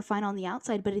looks like they're fine on the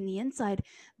outside, but in the inside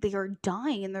they are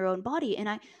dying in their own body. And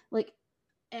I like,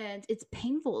 and it's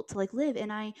painful to like live.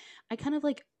 And I kind of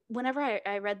like, whenever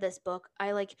I read this book,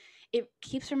 I like, it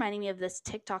keeps reminding me of this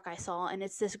TikTok I saw, and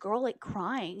it's this girl like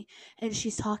crying, and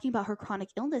she's talking about her chronic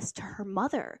illness to her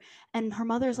mother, and her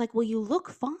mother's like, well, you look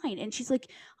fine, and she's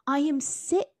like, I am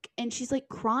sick, and she's like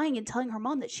crying and telling her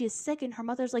mom that she is sick, and her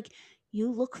mother's like, you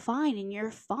look fine and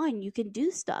you're fine, you can do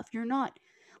stuff, you're not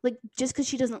like, just because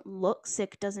she doesn't look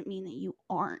sick doesn't mean that you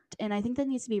aren't. And I think that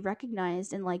needs to be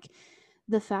recognized. And like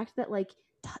the fact that like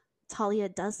Talia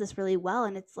does this really well,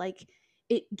 and it's like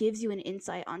it gives you an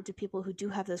insight onto people who do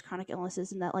have those chronic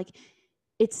illnesses, and that like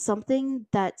it's something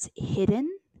that's hidden.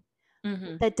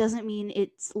 That doesn't mean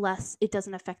it's less, it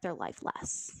doesn't affect their life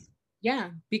less.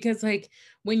 Yeah, because like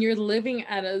when you're living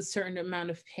at a certain amount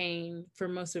of pain for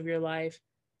most of your life,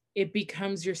 it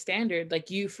becomes your standard. Like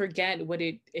you forget what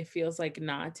it feels like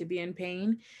not to be in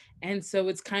pain. And so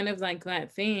it's kind of like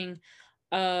that thing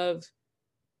of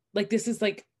like, this is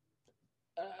like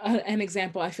an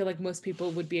example I feel like most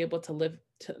people would be able to live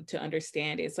to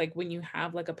understand. It's like when you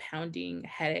have like a pounding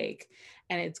headache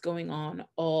and it's going on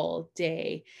all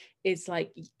day, it's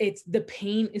like it's the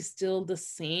pain is still the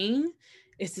same,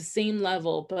 it's the same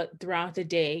level, but throughout the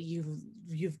day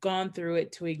you've gone through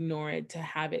it to ignore it, to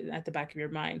have it at the back of your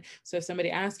mind. So if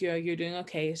somebody asks you, are you doing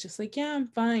okay, it's just like, yeah, I'm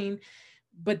fine,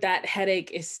 but that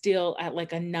headache is still at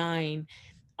like a 9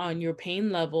 on your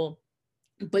pain level,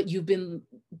 but you've been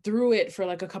through it for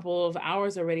like a couple of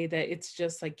hours already, that it's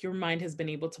just like your mind has been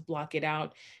able to block it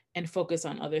out and focus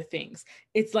on other things.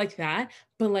 It's like that,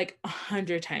 but like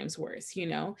 100 times worse, you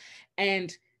know?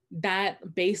 And that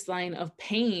baseline of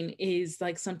pain is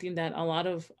like something that a lot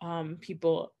of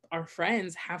people, our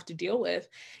friends, have to deal with.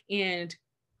 And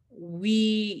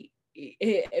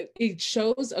it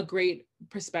shows a great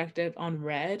perspective on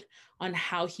Red, on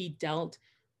how he dealt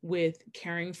with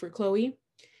caring for Chloe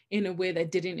in a way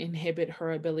that didn't inhibit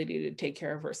her ability to take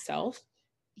care of herself.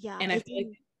 Yeah, And I feel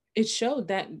like it showed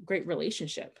that great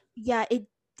relationship. Yeah, it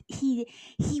he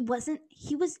was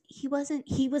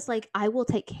like, I will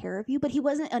take care of you, but he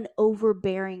wasn't an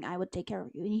overbearing, I would take care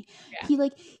of you. And Yeah. he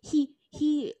like he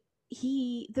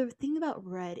the thing about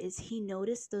Red is he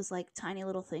noticed those like tiny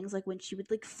little things, like when she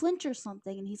would like flinch or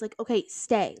something, and he's like, okay,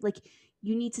 stay, like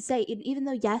you need to stay. And even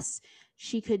though yes,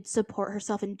 she could support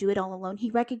herself and do it all alone, he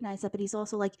recognized that, but he's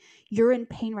also like, you're in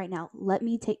pain right now, let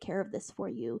me take care of this for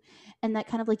you. And that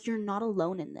kind of like, you're not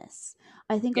alone in this.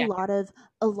 I think Yeah.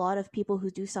 a lot of people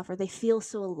who do suffer, they feel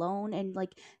so alone, and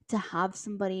like to have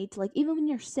somebody to like, even when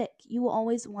you're sick, you will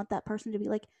always want that person to be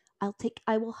like,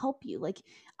 I will help you, like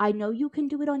I know you can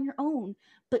do it on your own,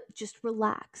 but just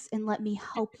relax and let me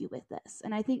help you with this.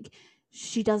 And I think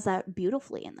she does that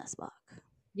beautifully in this book.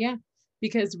 Yeah.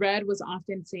 Because Red was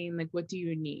often saying, like, what do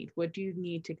you need? What do you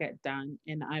need to get done?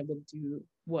 And I will do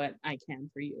what I can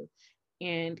for you.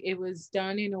 And it was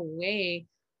done in a way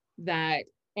that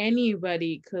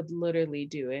anybody could literally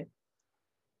do it.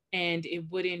 And it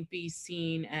wouldn't be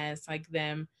seen as like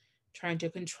them trying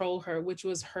to control her, which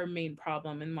was her main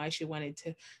problem and why she wanted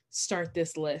to start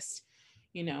this list.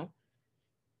 You know,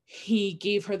 he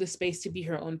gave her the space to be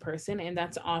her own person. And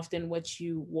that's often what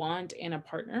you want in a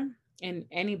partner, and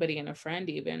anybody, in a friend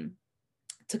even,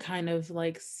 to kind of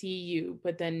like see you,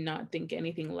 but then not think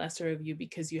anything lesser of you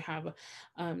because you have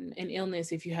an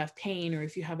illness, if you have pain, or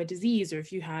if you have a disease, or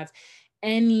if you have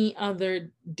any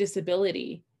other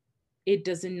disability. It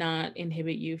does not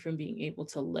inhibit you from being able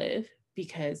to live,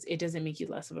 because it doesn't make you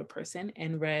less of a person.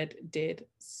 And Red did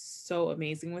so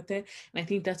amazing with it. And I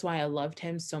think that's why I loved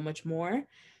him so much more,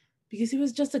 because he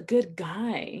was just a good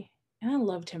guy. And I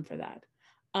loved him for that.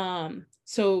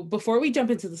 So before we jump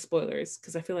into the spoilers,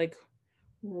 because I feel like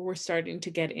we're starting to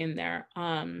get in there.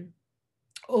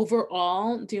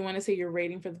 Overall, do you want to say your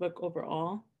rating for the book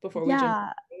overall before we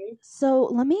jump? So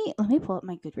let me pull up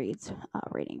my Goodreads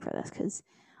rating for this, because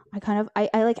I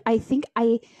like, I think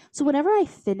I, so whenever I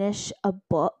finish a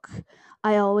book,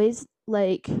 I always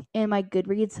like, in my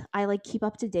Goodreads, I like keep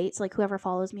up to date. So like whoever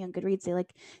follows me on Goodreads, they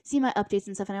like see my updates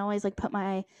and stuff, and I always like put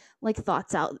my like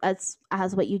thoughts out as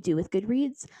what you do with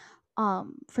Goodreads.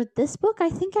 For this book, I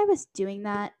think I was doing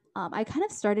that. I kind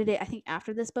of started it, I think,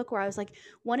 after this book, where I was like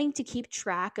wanting to keep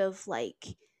track of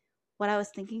like what I was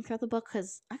thinking throughout the book,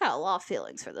 because I got a lot of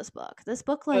feelings for this book. This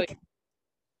book, like,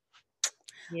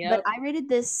 Yep. but I rated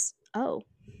this. Oh,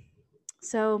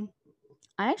 so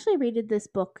I actually rated this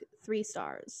book 3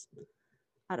 stars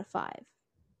out of 5.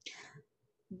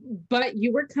 But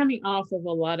you were coming off of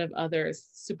a lot of other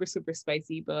super, super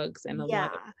spicy books and a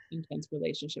lot of Yeah. intense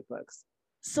relationship books.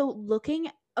 So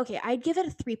okay, I'd give it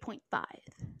a 3.5.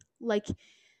 Like,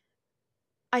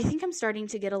 I think I'm starting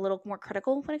to get a little more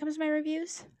critical when it comes to my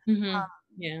reviews.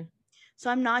 Yeah. So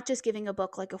I'm not just giving a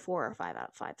book like a 4 or 5 out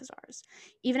of 5 stars.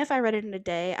 Even if I read it in a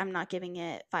day, I'm not giving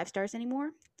it 5 stars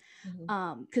anymore.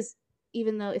 Because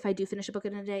even though if I do finish a book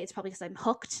in a day, it's probably because I'm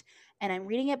hooked and I'm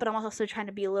reading it, but I'm also trying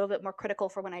to be a little bit more critical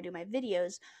for when I do my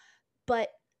videos. But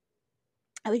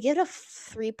I would give it a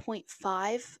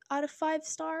 3.5 out of 5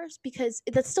 stars because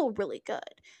that's still really good.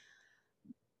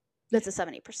 That's a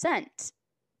 70%.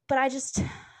 But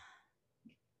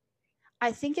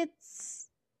I think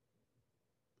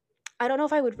I don't know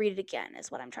if I would read it again, is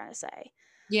what I'm trying to say.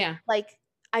 Yeah. Like,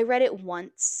 I read it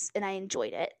once and I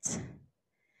enjoyed it,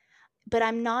 but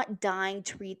I'm not dying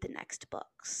to read the next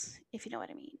books, if you know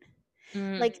what I mean.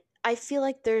 Like, I feel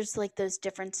like there's like those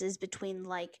differences between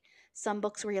like some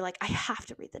books where you're like, I have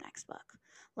to read the next book.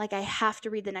 Like, I have to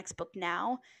read the next book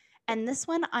now. And this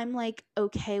one, I'm like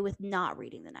okay with not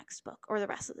reading the next book or the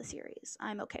rest of the series.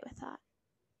 I'm okay with that.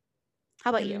 How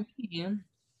about you?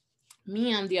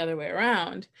 Me, I'm the other way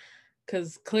around,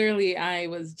 because clearly I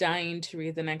was dying to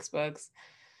read the next books,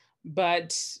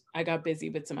 but I got busy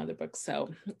with some other books. So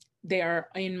they are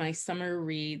in my summer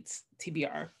reads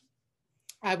TBR.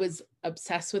 I was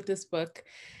obsessed with this book.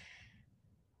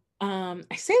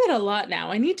 I say that a lot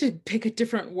now. I need to pick a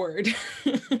different word.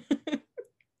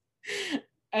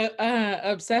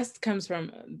 Obsessed comes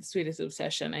from sweetest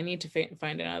obsession. I need to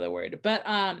find another word. But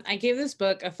I gave this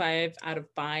book a 5 out of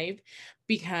 5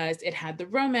 because it had the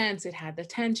romance, it had the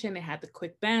tension, it had the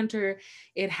quick banter,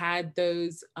 it had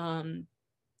those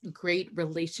great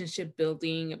relationship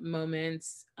building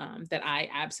moments that I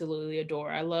absolutely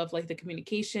adore. I love like the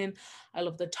communication. I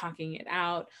love the talking it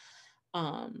out.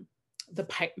 The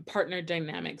partner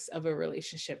dynamics of a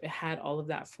relationship. It had all of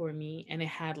that for me, and it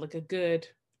had like a good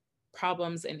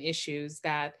problems and issues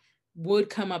that would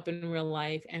come up in real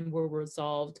life and were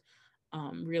resolved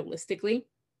realistically.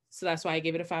 So that's why I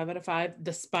gave it a 5 out of 5.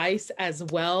 The spice as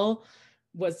well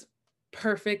was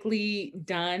perfectly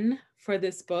done for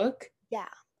this book. Yeah.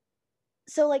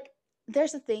 So like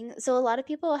there's a thing. So a lot of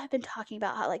people have been talking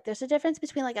about how like there's a difference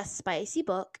between like a spicy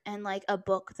book and like a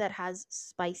book that has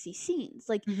spicy scenes.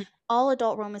 Like all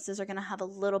adult romances are going to have a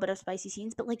little bit of spicy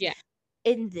scenes, but like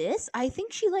in this, I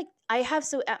think I have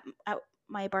at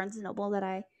my Barnes and Noble that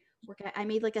I work at, I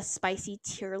made like a spicy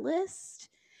tier list.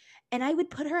 And I would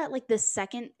put her at like the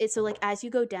second. So like as you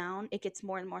go down, it gets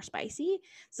more and more spicy.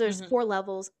 So there's 4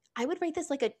 levels. I would rate this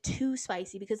like a 2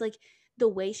 spicy because like the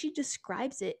way she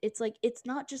describes it, it's like it's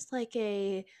not just like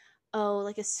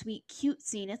like a sweet cute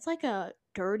scene. It's like a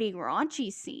dirty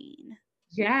raunchy scene.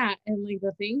 Yeah, and like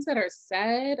the things that are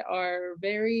said are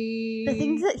very The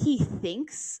things that he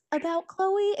thinks about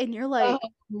Chloe, and you're like, oh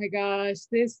my gosh,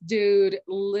 this dude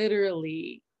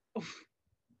literally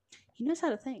he knows how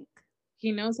to think.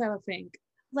 He knows how to think.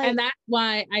 Like, and that's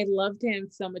why I loved him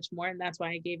so much more, and that's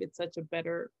why I gave it such a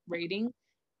better rating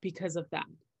because of that.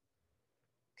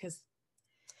 Because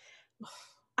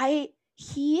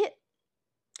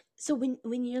so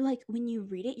when you're like when you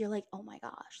read it, you're like, oh my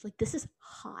gosh, like this is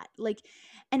hot. Like,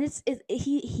 and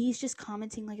he's just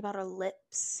commenting like about her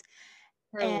lips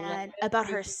and about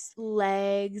her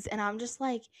legs, and I'm just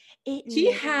like,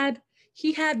 he had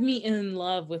me in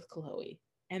love with Chloe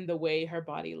and the way her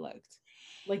body looked.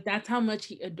 Like that's how much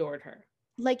he adored her.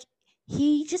 Like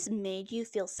he just made you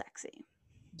feel sexy.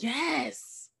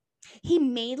 Yes. He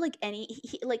made like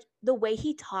like the way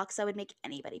he talks, that would make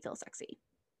anybody feel sexy.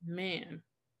 Man.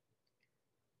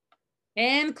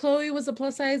 And Chloe was a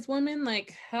plus size woman.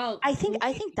 Like hell. I think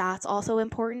that's also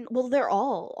important. Well, they're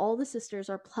all the sisters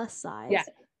are plus size. Yeah.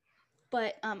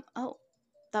 But oh,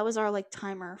 that was our like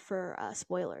timer for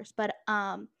spoilers. But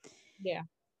yeah.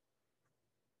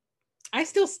 I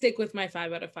still stick with my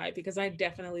 5 out of 5 because I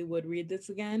definitely would read this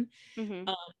again.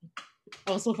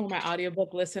 Also for my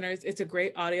audiobook listeners, it's a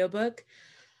great audiobook.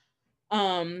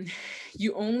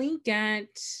 You only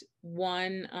get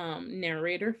one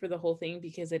narrator for the whole thing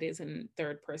because it is in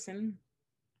third person,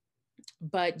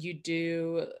 but you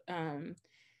do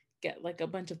get like a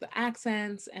bunch of the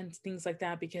accents and things like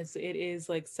that because it is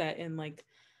like set in like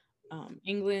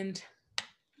England,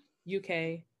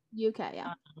 UK,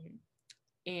 yeah.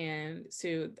 And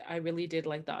so I really did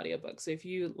like the audiobook. So if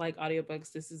you like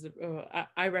audiobooks, this is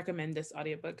I recommend this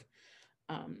audiobook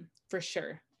for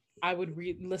sure. I would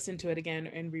listen to it again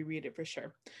and reread it for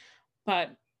sure.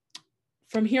 But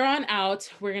from here on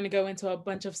out, we're going to go into a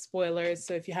bunch of spoilers.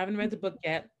 So if you haven't read the book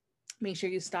yet, make sure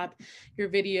you stop your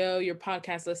video, your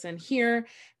podcast listen here,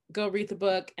 go read the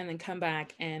book, and then come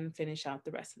back and finish out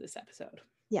the rest of this episode.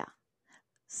 Yeah.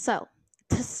 So,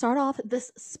 to start off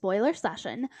this spoiler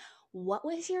session, what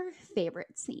was your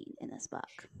favorite scene in this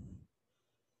book?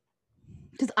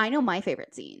 Because I know my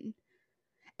favorite scene.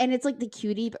 And it's like the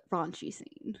cutie but raunchy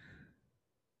scene.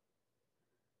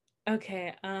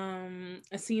 Okay,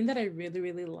 a scene that I really,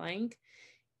 really like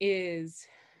is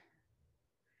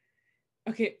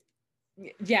okay.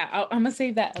 Yeah, I'm gonna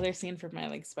save that other scene for my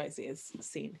like spiciest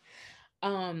scene.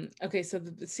 Okay, so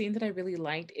the scene that I really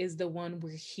liked is the one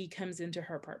where he comes into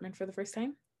her apartment for the first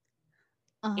time,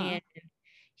 and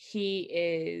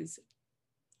he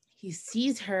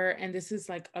sees her, and this is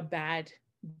like a bad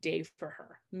day for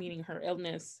her, meaning her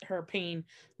illness, her pain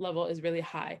level is really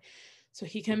high. So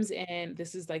he comes in.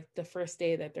 This is like the first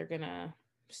day that they're gonna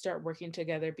start working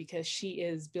together because she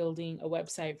is building a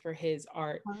website for his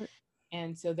art.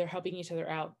 And so they're helping each other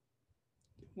out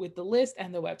with the list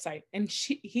and the website. And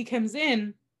he comes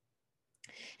in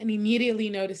and immediately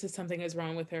notices something is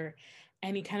wrong with her.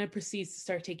 And he kind of proceeds to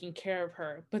start taking care of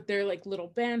her. But they're like little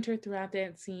banter throughout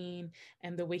that scene.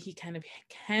 And the way he kind of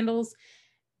handles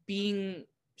being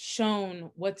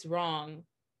shown what's wrong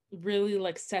really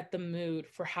like set the mood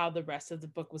for how the rest of the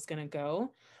book was going to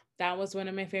go. That was one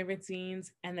of my favorite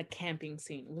scenes. And the camping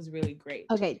scene was really great.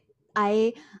 Okay.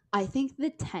 I think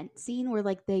the tent scene where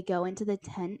like they go into the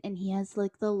tent and he has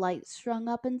like the lights strung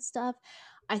up and stuff,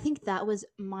 I think that was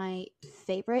my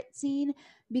favorite scene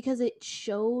because it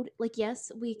showed like, yes,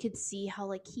 we could see how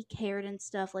like he cared and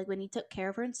stuff, like when he took care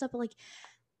of her and stuff, but like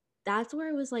that's where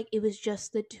it was like it was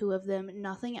just the two of them,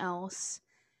 nothing else.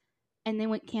 And they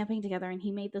went camping together and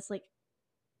he made this like,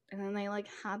 and then they like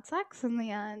had sex in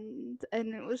the end,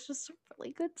 and it was just a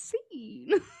really good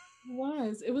scene.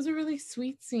 It was a really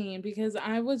sweet scene because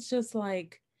I was just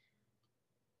like,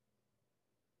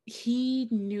 he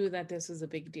knew that this was a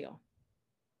big deal.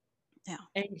 Yeah.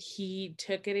 And he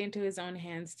took it into his own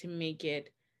hands to make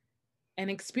it an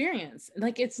experience.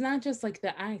 Like, it's not just like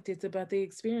the act, it's about the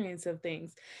experience of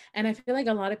things. And I feel like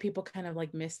a lot of people kind of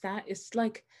like miss that. It's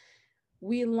like,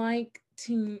 we like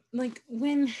to, like,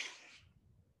 when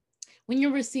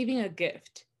you're receiving a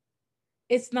gift,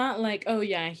 it's not like, oh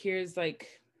yeah, here's like,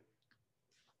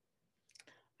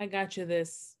 I got you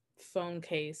this phone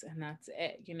case and that's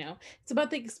it, you know? It's about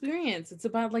the experience. It's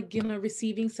about like, you know,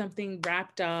 receiving something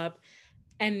wrapped up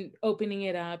and opening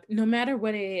it up, no matter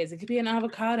what it is. It could be an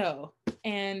avocado.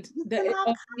 And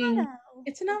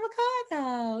it's an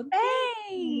avocado.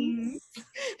 Thanks.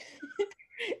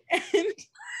 And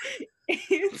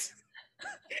it's,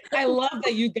 I love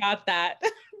that you got that.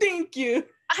 Thank you.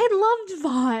 I loved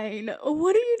Vine.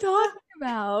 What are you talking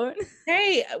about?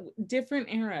 Hey, different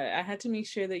era. I had to make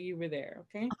sure that you were there,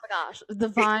 okay? Oh my gosh, the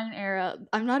Vine era.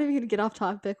 I'm not even gonna get off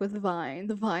topic with Vine.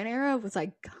 The Vine era was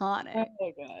iconic. Oh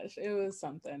my gosh, it was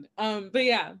something. But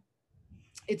yeah,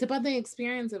 it's about the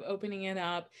experience of opening it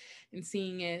up and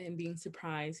seeing it and being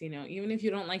surprised, you know, even if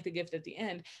you don't like the gift at the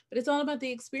end, but it's all about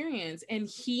the experience. And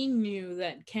he knew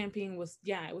that camping was,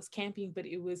 yeah, it was camping, but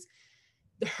it was,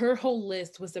 her whole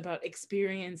list was about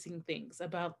experiencing things,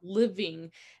 about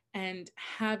living and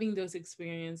having those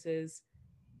experiences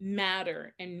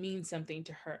matter and mean something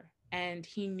to her. And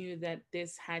he knew that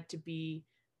this had to be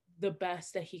the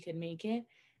best that he could make it.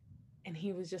 And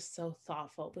he was just so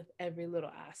thoughtful with every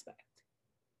little aspect.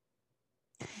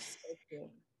 So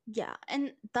cool. Yeah,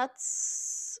 and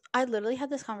that's, I literally had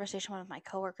this conversation with one of my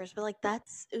coworkers, but like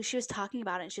that's, she was talking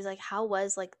about it and she's like, how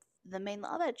was like the main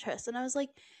love interest? And I was like,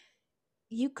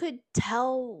 you could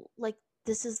tell like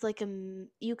this is like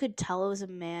you could tell it was a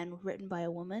man written by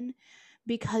a woman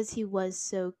because he was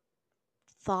so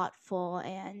thoughtful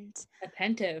and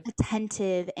attentive,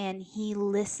 and he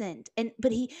listened, and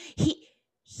but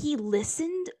he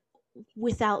listened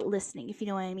without listening, if you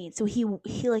know what I mean. So he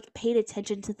like paid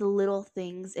attention to the little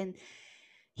things, and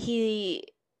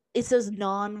it's those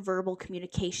non-verbal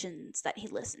communications that he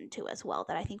listened to as well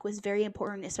that I think was very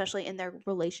important, especially in their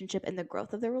relationship and the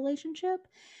growth of their relationship.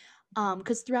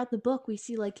 Because throughout the book we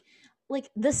see like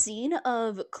the scene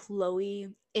of Chloe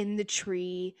in the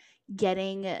tree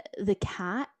getting the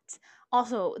cat.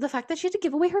 Also, the fact that she had to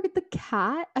give away the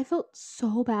cat, I felt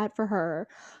so bad for her.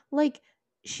 Like,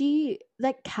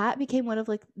 that cat became one of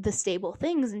like the stable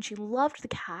things, and she loved the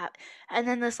cat. And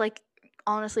then this like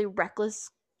honestly reckless,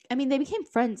 I mean, they became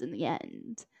friends in the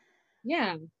end.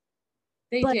 Yeah,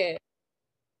 they did.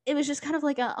 It was just kind of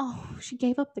like she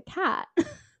gave up the cat.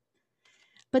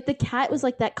 But the cat was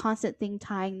like that constant thing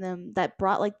tying them that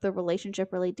brought like the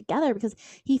relationship really together, because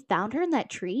he found her in that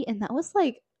tree, and that was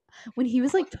like when he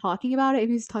was like talking about it, and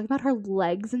he was talking about her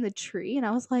legs in the tree, and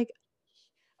I was like,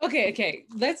 Okay.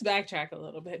 Let's backtrack a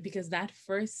little bit, because that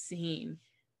first scene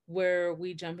where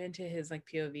we jump into his like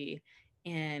POV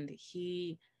and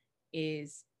he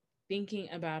is thinking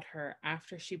about her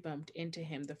after she bumped into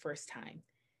him the first time.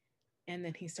 And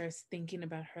then he starts thinking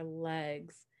about her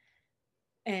legs.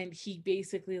 And he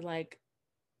basically like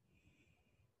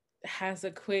has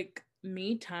a quick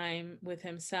me time with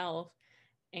himself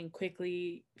and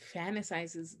quickly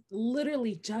fantasizes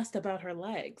literally just about her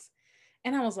legs.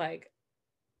 And I was like,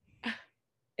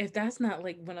 if that's not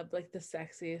like one of like the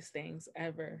sexiest things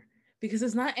ever, because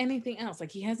it's not anything else.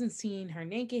 Like he hasn't seen her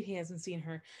naked, he hasn't seen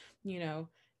her, you know,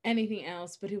 anything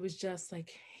else, but it was just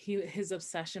like his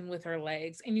obsession with her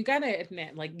legs. And you gotta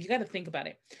admit, like you gotta think about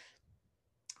it.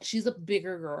 She's a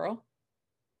bigger girl,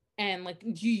 and like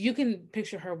you can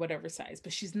picture her whatever size,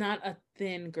 but she's not a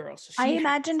thin girl. So I she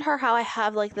imagined her how I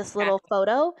have like this little exactly.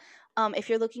 photo. If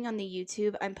you're looking on the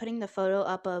YouTube, I'm putting the photo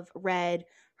up of Red,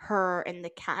 her, and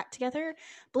the cat together.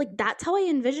 But like that's how I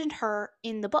envisioned her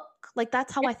in the book. Like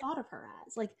that's how I thought of her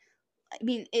as. Like, I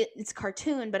mean, it's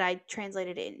cartoon, but I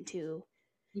translated it into.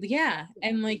 Yeah,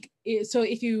 and like so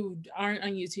if you aren't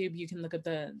on YouTube, you can look at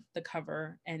the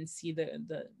cover and see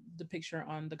the picture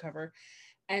on the cover.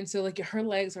 And so like her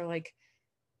legs are like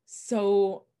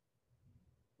so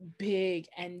big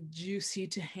and juicy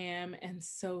to him and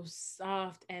so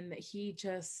soft, and that he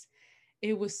just,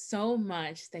 it was so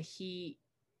much that he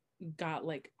got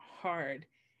like hard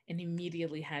and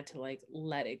immediately had to like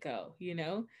let it go, you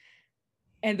know?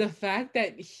 And the fact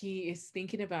that he is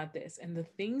thinking about this and the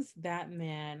things that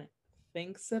man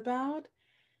thinks about,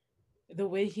 the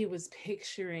way he was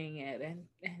picturing it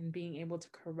and being able to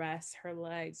caress her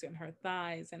legs and her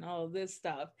thighs and all of this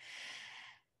stuff.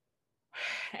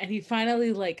 And he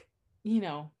finally like, you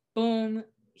know, boom,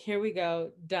 here we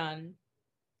go, done.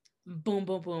 Boom,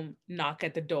 boom, boom, knock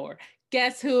at the door.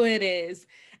 Guess who it is?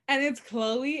 And it's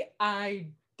Chloe. I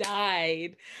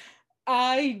died.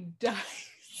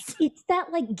 It's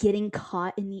that like getting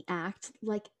caught in the act.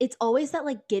 Like it's always that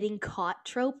like getting caught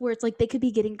trope where it's like they could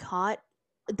be getting caught.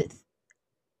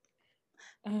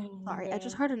 Oh my Sorry, I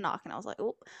just God. heard a knock and I was like,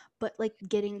 oh, but like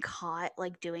getting caught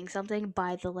like doing something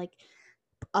by the like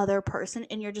other person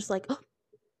and you're just like, oh,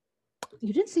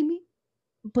 you didn't see me.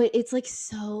 But it's like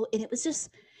so, and it was just,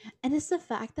 and it's the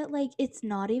fact that like it's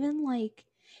not even like,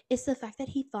 it's the fact that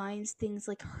he finds things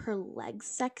like her legs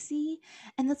sexy,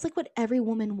 and that's like what every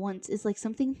woman wants is like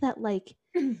something that like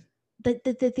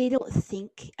that they don't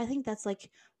think. I think that's like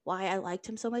why I liked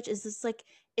him so much. Is this like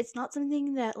it's not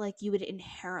something that like you would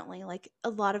inherently like. A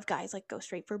lot of guys like go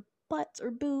straight for butts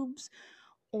or boobs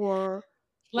or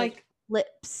like Like,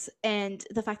 lips, and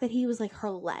the fact that he was like her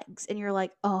legs, and you're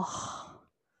like, oh.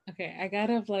 okay, I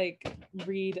gotta like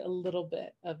read a little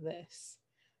bit of this.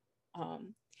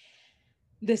 Um,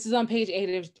 this is on page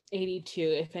 82,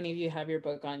 if any of you have your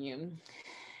book on you.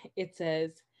 It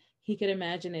says, he could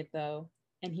imagine it though,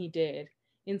 and he did.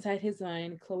 Inside his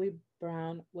mind, Chloe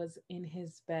Brown was in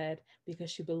his bed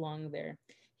because she belonged there.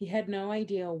 He had no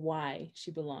idea why she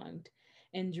belonged,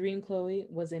 and Dream Chloe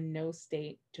was in no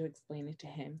state to explain it to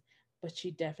him, but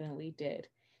she definitely did.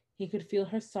 He could feel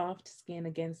her soft skin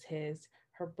against his,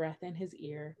 her breath in his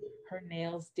ear, her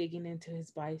nails digging into his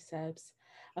biceps.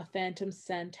 A phantom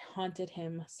scent haunted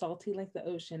him, salty like the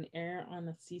ocean air on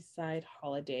a seaside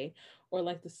holiday, or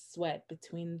like the sweat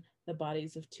between the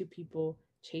bodies of two people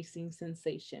chasing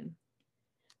sensation.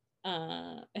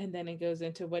 And then it goes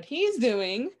into what he's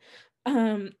doing.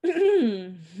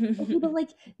 Okay, but like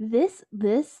this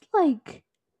like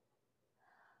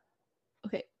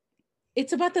okay,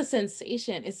 It's about the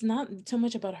sensation. It's not so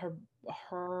much about her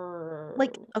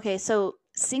like okay, so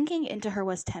sinking into her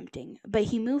was tempting, but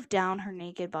he moved down her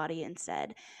naked body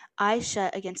instead. Eyes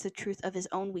shut against the truth of his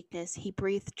own weakness, he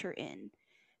breathed her in,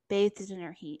 bathed in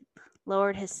her heat,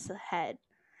 lowered his head,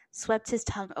 swept his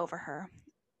tongue over her,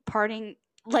 parting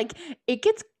like it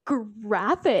gets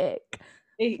graphic.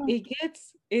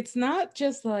 it's not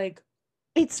just like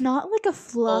It's not like a oh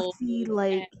fluffy and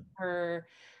like her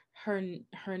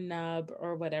her nub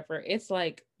or whatever. It's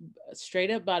like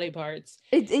straight up body parts.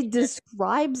 it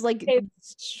describes like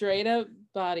It's straight up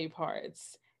body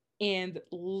parts, and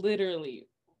literally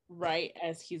right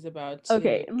as he's about to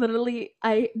okay, literally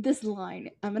I this line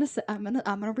I'm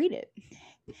gonna read it.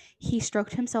 He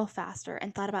stroked himself faster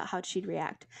and thought about how she'd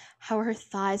react, how her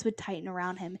thighs would tighten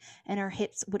around him and her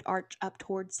hips would arch up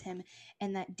towards him,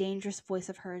 and that dangerous voice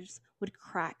of hers would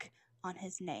crack on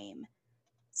his name.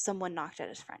 Someone knocked at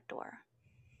his front door.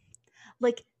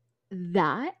 Like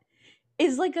that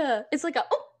is like a it's like a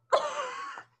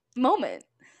moment.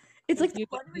 It's like the you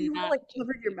part where did you want to not like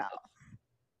cover your mouth.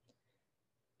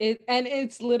 it, and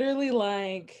it's literally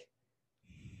like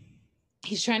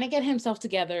he's trying to get himself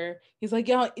together. He's like,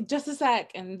 yo, just a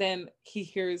sec. And then he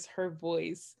hears her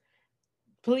voice,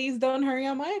 please don't hurry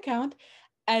on my account.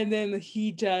 And then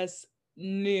he just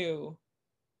knew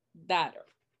that.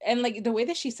 And like the way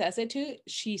that she says it too,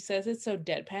 she says it so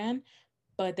deadpan,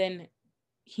 but then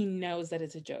he knows that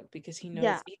it's a joke because he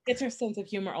knows he gets her sense of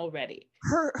humor already.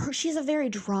 She has a very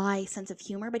dry sense of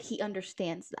humor, but he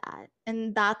understands that.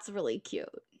 And that's really cute.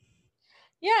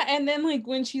 Yeah, and then like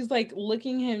when she's like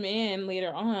looking him in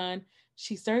later on,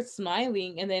 she starts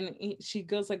smiling, and then she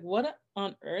goes like, what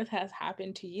on earth has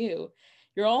happened to you?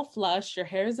 You're all flushed, your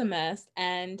hair is a mess,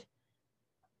 and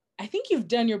I think you've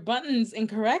done your buttons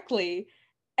incorrectly.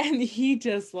 And he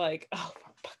just like, oh,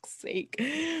 for fuck's sake.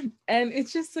 And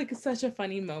it's just like such a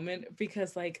funny moment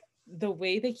because like the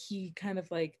way that he kind of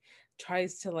like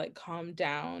tries to like calm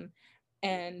down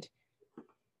and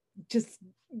just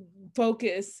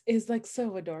focus is like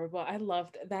so adorable. I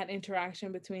loved that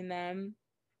interaction between them.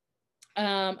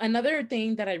 Another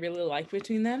thing that I really liked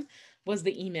between them was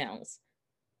the emails.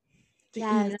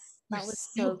 Yes, that was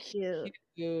so cute.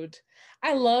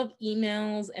 I love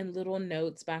emails and little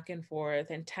notes back and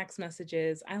forth and text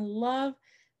messages. I love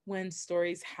when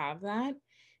stories have that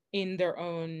in their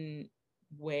own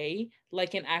way.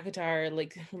 Like in Akatar,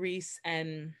 like Reese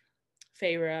and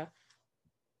Feyre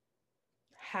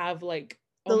have like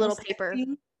the little paper.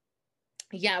 Texting.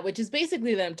 Yeah, which is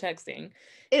basically them texting.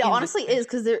 It honestly is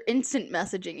because they're instant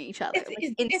messaging each other.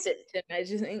 It's instant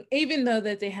messaging, even though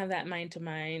that they have that mind to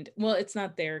mind. Well, it's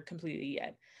not there completely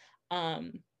yet.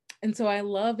 And so I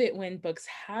love it when books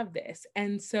have this.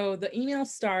 And so the emails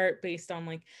start based on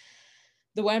like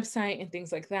the website and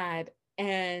things like that.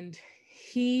 And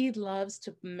he loves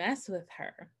to mess with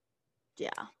her.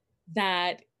 Yeah.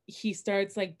 That he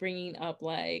starts like bringing up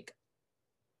like,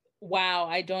 wow,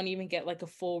 I don't even get like a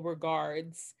full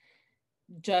regards,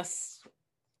 just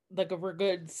like a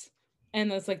regards. And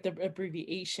that's like the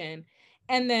abbreviation.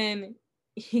 And then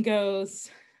he goes,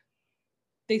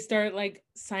 they start like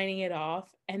signing it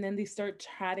off, and then they start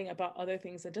chatting about other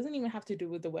things that doesn't even have to do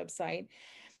with the website.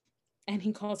 And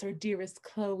he calls her dearest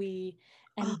Chloe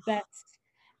and Beth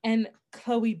and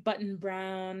Chloe Button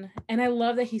Brown. And I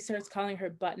love that he starts calling her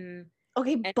Button.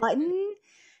 Okay, Button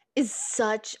is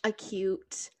such a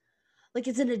cute, like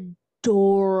it's an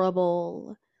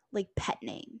adorable like pet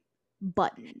name,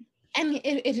 Button. And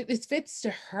it fits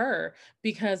to her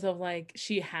because of like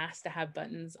she has to have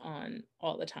buttons on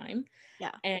all the time.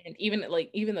 Yeah. And even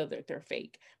though they're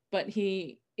fake, but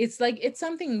it's like it's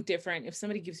something different if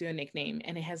somebody gives you a nickname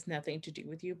and it has nothing to do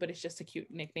with you, but it's just a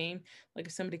cute nickname. Like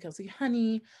if somebody calls you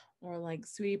Honey or like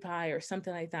Sweetie Pie or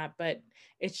something like that, but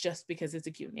it's just because it's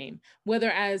a cute name.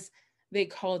 Whether as they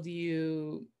called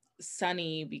you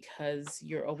Sunny because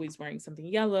you're always wearing something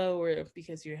yellow, or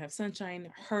because you have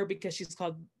sunshine, her because she's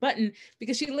called Button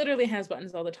because she literally has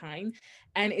buttons all the time.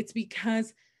 And it's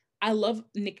because I love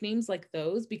nicknames like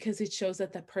those because it shows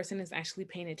that the person is actually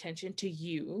paying attention to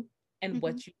you and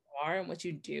what you are and what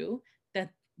you do,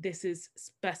 that this is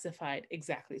specified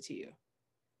exactly to you.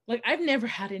 Like I've never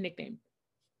had a nickname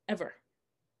ever,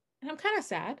 and I'm kind of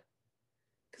sad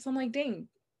because I'm like, dang,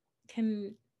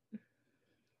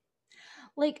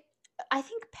 like I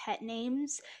think pet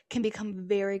names can become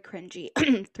very cringy.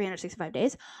 365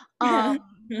 days.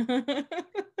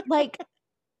 Like,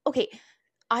 okay,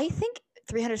 I think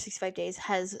 365 days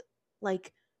has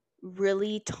like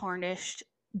really tarnished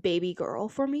baby girl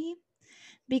for me,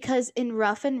 because in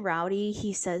Rough and Rowdy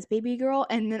he says baby girl,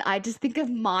 and then I just think of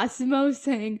Massimo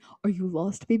saying, "Are you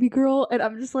lost, baby girl?" And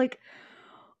I'm just like,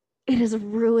 it has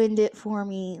ruined it for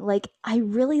me. Like I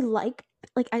really like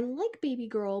baby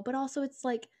girl, but also it's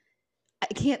like I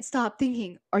can't stop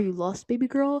thinking, "Are you lost, baby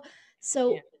girl?"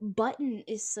 So Button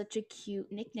is such a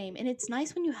cute nickname, and it's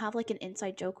nice when you have like an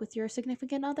inside joke with your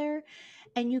significant other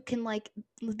and you can like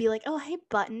be like, "Oh, hey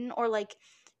Button," or like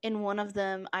in one of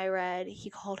them I read he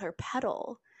called her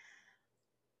Petal.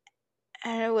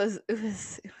 And it was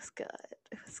good.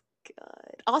 It was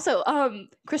good. Also,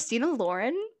 Christina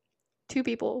Lauren, 2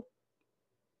 people.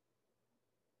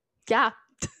 Yeah.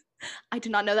 I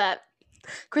did not know that.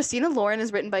 Christina Lauren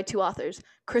is written by 2 authors,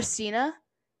 Christina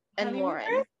and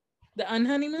Lauren. The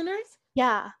Unhoneymooners?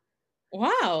 Yeah.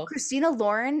 Wow. Christina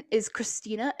Lauren is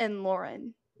Christina and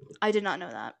Lauren. I did not know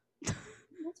that.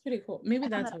 That's pretty cool. Maybe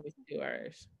that's how we do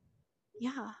ours.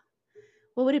 Yeah.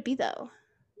 What would it be though?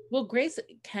 Well, Grace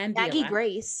can be Maggie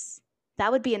Grace.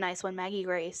 That would be a nice one, Maggie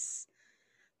Grace.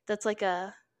 That's like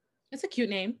it's a cute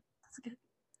name.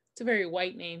 It's a very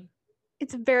white name.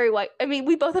 It's very white. I mean,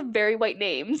 we both have very white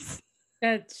names.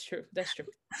 That's true.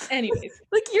 Anyways.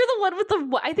 Like you're the one with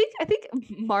the I think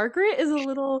Margaret is a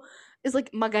little is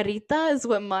like Margarita is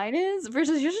what mine is,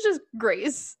 versus yours is just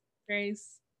Grace.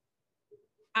 Grace.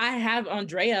 I have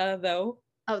Andrea though.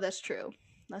 Oh, that's true.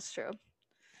 That's true.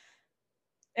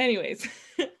 Anyways,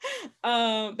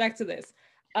 back to this.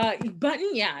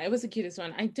 Button, yeah, it was the cutest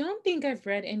one. I don't think I've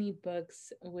read any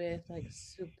books with like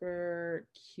super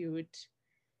cute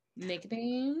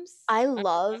nicknames. I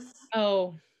love.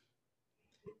 Oh.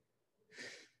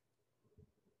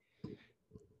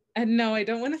 And no, I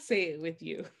don't want to say it with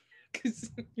you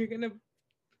because you're gonna.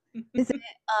 Is it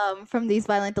from These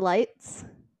Violent Delights?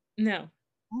 No.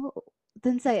 Oh,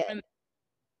 then say it.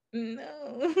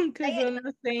 No, because I'm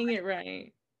not saying it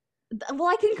right. Well,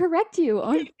 I can correct you.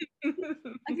 I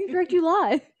can correct you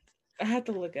live. I had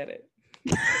to look at it.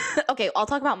 Okay, I'll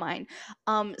talk about mine.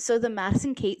 So the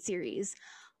Madison Kate series,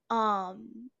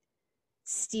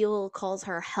 Steele calls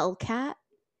her Hellcat,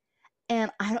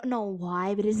 and I don't know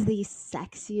why, but it's the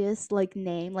sexiest like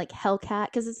name, like Hellcat,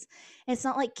 because it's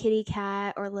not like kitty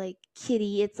cat or like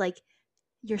kitty. It's like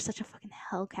you're such a fucking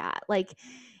Hellcat. Like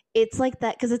it's like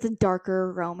that because it's a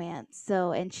darker romance.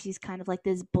 So and she's kind of like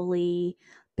this bully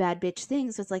bad bitch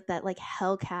thing. So it's like that like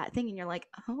Hellcat thing, and you're like,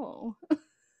 oh.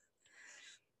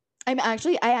 I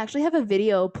actually have a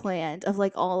video planned of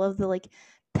like all of the like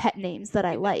pet names that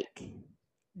I like.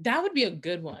 That would be a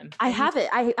good one. I have it.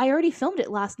 I already filmed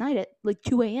it last night at like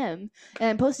 2 a.m. and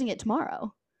I'm posting it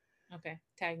tomorrow. Okay,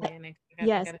 tag me in it.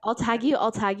 Yes, I'll tag you.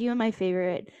 I'll tag you in my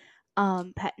favorite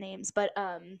pet names. But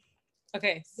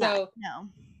okay, so no.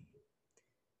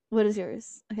 What is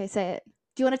yours? Okay, say it.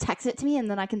 Do you want to text it to me and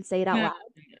then I can say it out loud?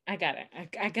 I got it.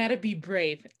 I gotta be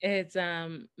brave. It's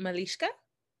Malishka.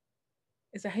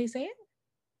 Is that how you say it?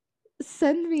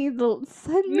 Send me. No,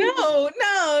 because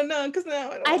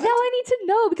no. I need to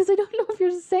know because I don't know if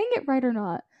you're saying it right or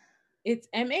not. It's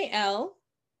MALYSHKA.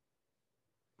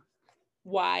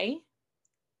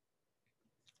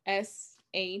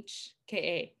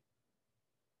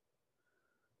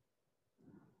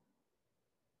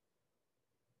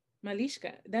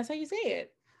 Malishka. That's how you say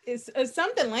it. It's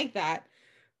something like that.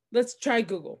 Let's try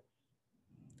Google.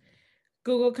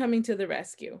 Google coming to the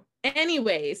rescue.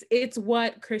 Anyways, it's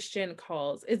what Christian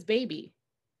calls it's baby.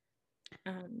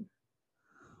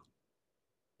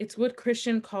 It's what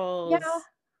Christian calls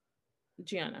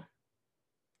Gianna.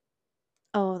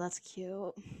 Oh, that's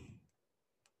cute.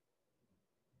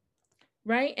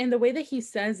 Right? And the way that he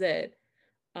says it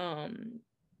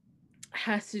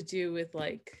has to do with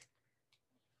like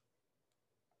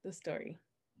the story.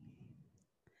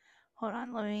 Hold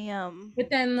on, let me But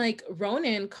then like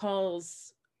Ronan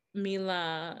calls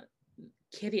Mila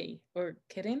Kitty or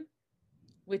Kitten,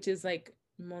 which is like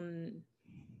no,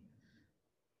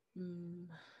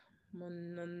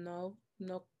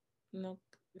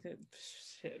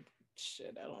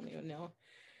 shit, I don't even know.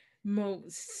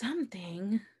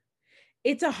 Something.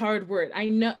 It's a hard word. I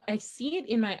know I see it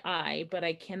in my eye, but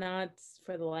I cannot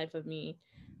for the life of me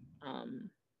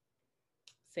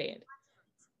say it.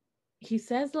 He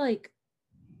says like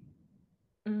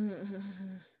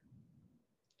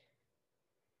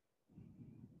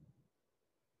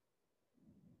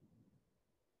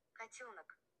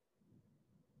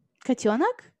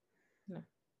Котенок? No.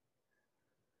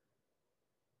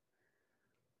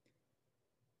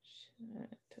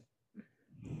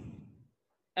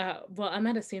 Well, I'm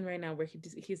at a scene right now where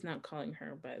he's not calling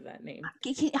her by that name.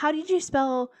 How did you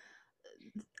spell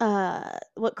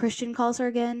what Christian calls her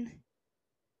again?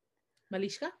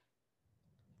 Malishka?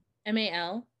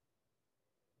 MALYSHKA.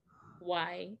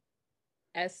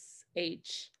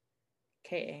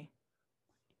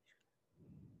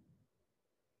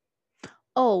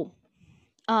 Oh,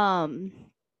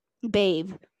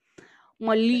 babe,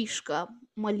 Malishka.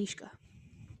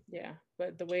 Yeah,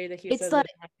 but the way that he It's says the, it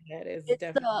in my head is it's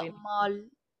definitely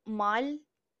the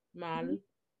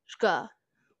Malishka.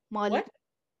 What?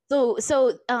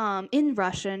 So in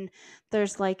Russian,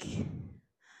 there's like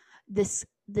this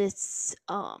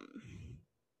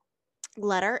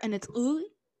letter, and it's u.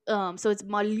 So it's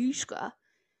Malishka.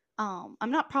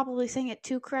 I'm not probably saying it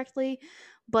too correctly,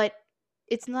 but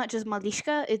it's not just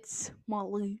Malishka, it's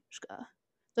Malishka.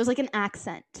 There's like an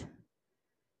accent.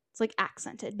 It's like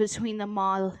accented between the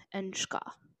mal and shka.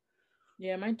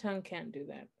 Yeah, my tongue can't do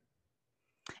that.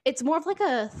 It's more of like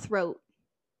a throat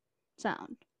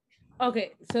sound.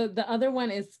 Okay, so the other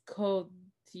one is Kotionok.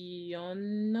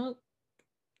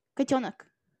 Котенок.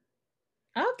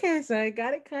 Okay, so I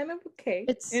got it kind of okay.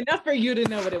 It's enough for you to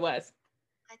know what it was.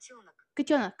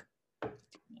 Котенок.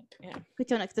 Yeah.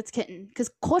 Котенок, that's kitten. Because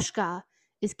koshka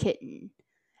is kitten.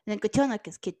 And then котенок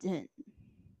is kitten.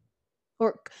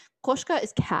 Or koshka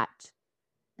is cat.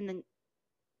 And then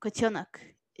котенок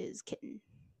is kitten.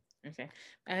 Okay.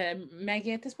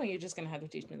 Maggie, at this point, you're just going to have to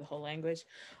teach me the whole language.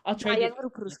 I'll Да, trade я you. говорю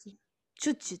по-русски.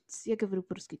 Чуть-чуть. Я говорю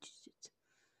по-русски чуть-чуть.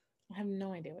 I have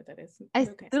no idea what that is. I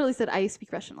Okay. literally said I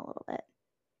speak Russian a little bit.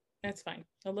 That's fine.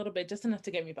 A little bit, just enough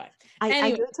to get me by. I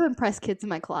Anyway. do it to impress kids in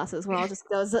my classes where I'll just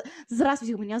go,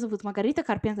 Здравствуйте, меня зовут Маргарита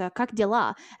Карпенко, как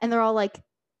дела? And they're all like,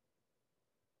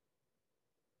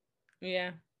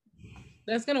 yeah,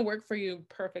 that's gonna work for you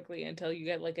perfectly until you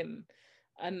get like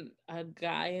a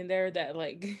guy in there that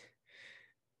like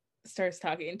starts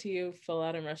talking to you full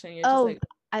out in Russian. You're just like,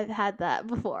 I've had that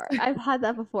before.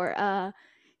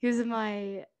 He was in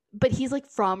my, but he's like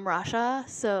from Russia,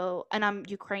 so, and I'm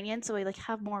Ukrainian, so I like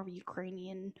have more of a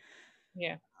Ukrainian,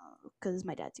 yeah, because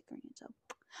my dad's Ukrainian. So,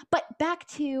 but back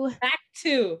to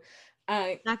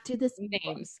this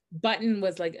names. Button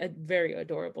was like a very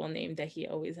adorable name that he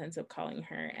always ends up calling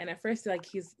her, and at first like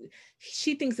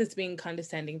she thinks it's being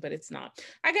condescending, but it's not.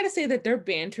 I gotta say that their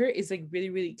banter is like really,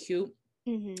 really cute,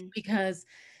 because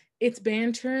it's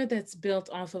banter that's built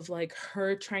off of like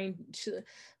her trying to,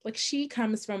 like, she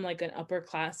comes from like an upper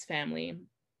class family,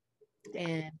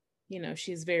 and you know,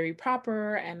 she's very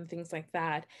proper and things like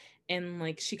that, and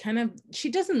like she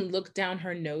doesn't look down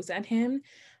her nose at him,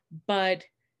 but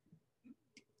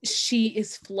she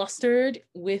is flustered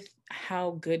with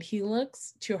how good he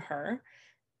looks to her,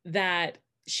 that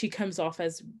she comes off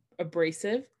as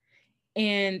abrasive,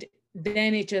 and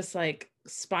then it just like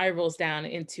spirals down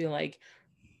into like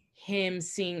him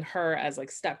seeing her as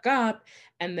like stuck up,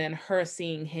 and then her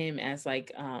seeing him as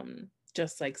like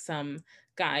just like some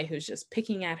guy who's just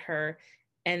picking at her,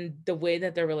 and the way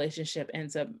that the relationship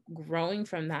ends up growing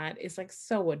from that is like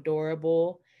so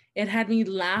adorable. It had me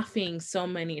laughing so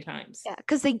many times. Yeah,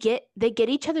 because they get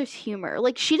each other's humor.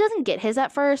 Like, she doesn't get his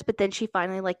at first, but then she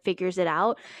finally like figures it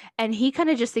out, and he kind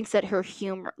of just thinks that her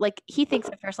humor, like he thinks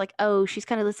at first like, oh, she's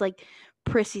kind of this like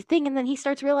prissy thing, and then he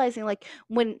starts realizing like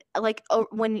when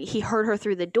he heard her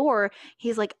through the door,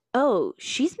 he's like, oh,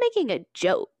 she's making a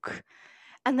joke,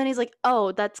 and then he's like,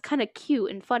 oh, that's kind of cute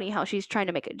and funny how she's trying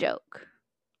to make a joke.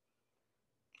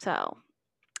 So,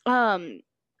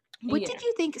 what did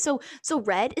you think? So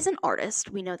Red is an artist.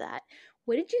 We know that.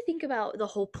 What did you think about the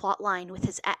whole plot line with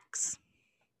his ex?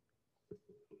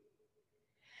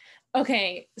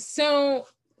 Okay, so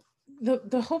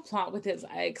the whole plot with his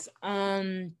ex,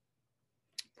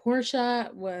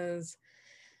 Portia was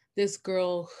this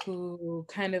girl who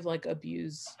kind of like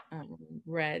abused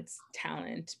Red's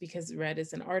talent, because Red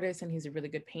is an artist and he's a really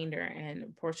good painter,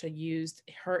 and Portia used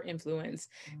her influence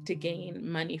to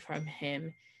gain money from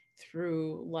him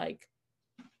through like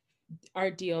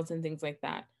art deals and things like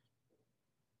that.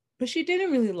 But she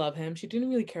didn't really love him. She didn't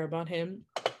really care about him.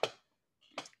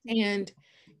 And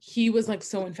he was like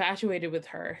so infatuated with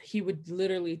her. He would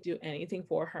literally do anything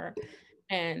for her.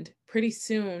 And pretty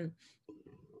soon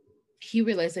he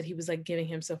realized that he was like giving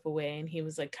himself away, and he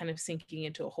was like kind of sinking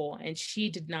into a hole, and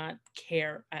she did not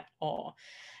care at all.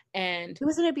 And it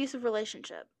was an abusive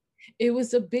relationship. It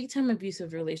was a big time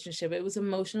abusive relationship. It was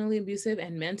emotionally abusive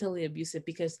and mentally abusive,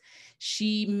 because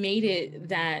she made it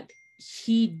that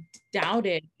he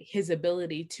doubted his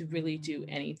ability to really do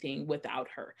anything without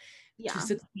her, to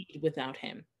succeed without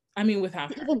him. I mean,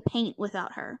 without her. Even paint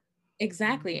without her.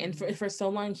 Exactly. And for so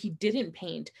long he didn't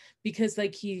paint, because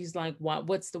like he's like,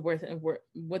 what's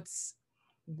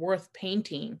worth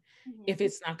painting if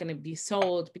it's not going to be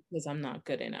sold, because I'm not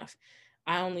good enough.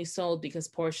 I only sold because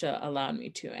Portia allowed me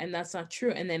to, and that's not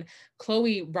true. And then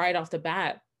Chloe right off the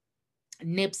bat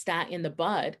nips that in the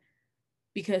bud,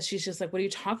 because she's just like, what are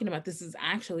you talking about? This is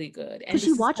actually good. And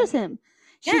she watches him.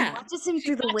 She watches him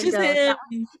through the window.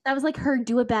 That was like her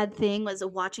do a bad thing, was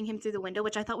watching him through the window,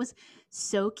 which I thought was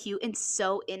so cute and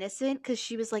so innocent, because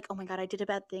she was like, oh my God, I did a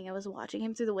bad thing. I was watching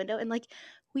him through the window. And like,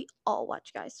 we all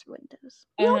watch guys through windows.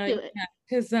 We all do it.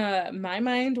 Because my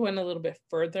mind went a little bit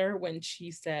further when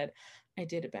she said, I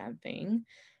did a bad thing.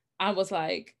 I was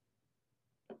like,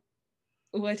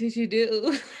 what did you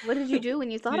do? What did you do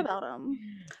when you thought about him?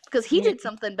 Because he did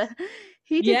something, but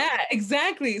he did. Yeah,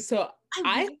 exactly. So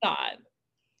I thought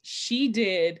she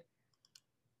did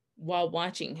while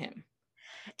watching him.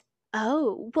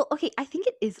 Oh, well, okay. I think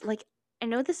it is like, I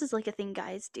know this is like a thing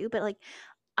guys do, but like,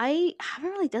 I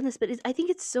haven't really done this, but I think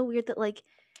it's so weird that like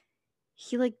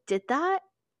he like did that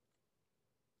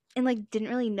and like didn't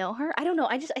really know her. I don't know.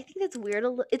 I think that's weird.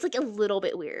 It's like a little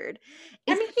bit weird.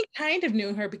 I mean, he kind of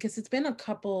knew her, because it's been a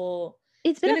couple.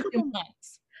 It's been a few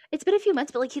months. It's been a few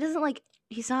months, but like he doesn't like.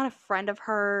 He's not a friend of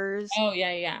hers. Oh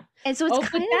yeah. And so it's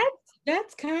kind of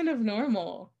that's kind of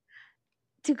normal.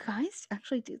 Do guys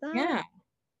actually do that? Yeah.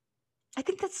 I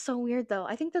think that's so weird though.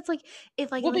 I think that's like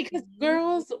if like because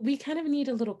girls, we kind of need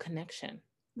a little connection.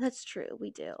 That's true.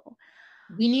 We do.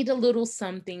 We need a little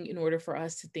something in order for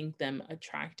us to think them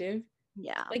attractive.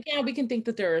 Yeah. Like, yeah, we can think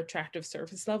that they're attractive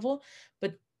surface level,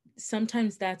 but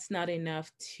sometimes that's not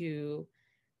enough to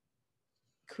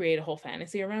create a whole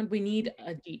fantasy around. We need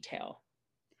a detail,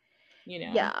 you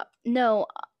know? Yeah. No,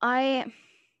 I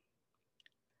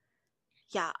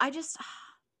just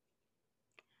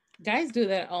Guys do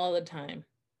that all the time.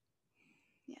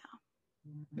 yeah.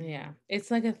 Yeah, it's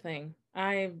like a thing.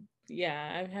 I've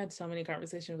had so many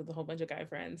conversations with a whole bunch of guy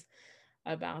friends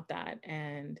about that,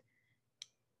 and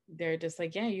they're just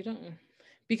like, yeah, you don't,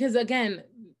 because again,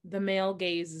 the male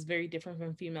gaze is very different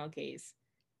from female gaze,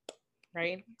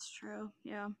 right? It's true.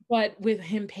 Yeah. But with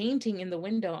him painting in the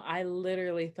window, I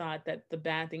literally thought that the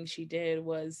bad thing she did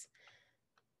was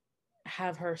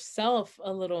have herself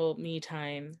a little me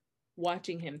time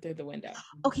watching him through the window.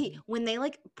 Okay, when they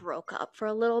like broke up for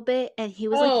a little bit and he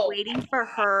was like Oh, waiting for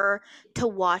her to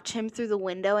watch him through the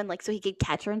window and like so he could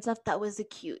catch her and stuff, that was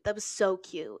cute. That was so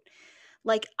cute.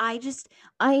 Like I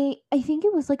think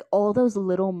it was like all those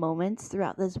little moments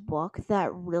throughout this book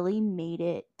that really made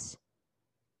it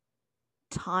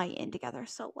tie in together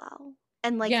so well.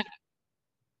 And like yeah.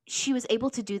 she was able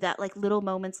to do that, like little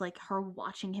moments like her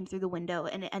watching him through the window,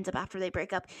 and it ends up after they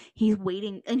break up, he's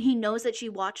waiting and he knows that she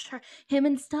watched him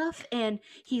and stuff, and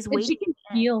he's And she waiting can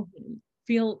and,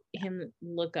 feel him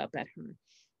look up at her.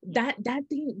 yeah. That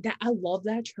thing, that I love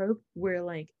that trope where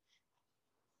like,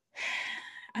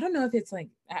 I don't know if it's like,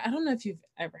 I don't know if you've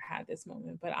ever had this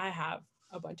moment, but I have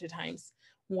a bunch of times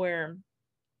where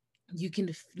you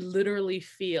can literally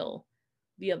feel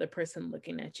the other person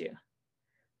looking at you.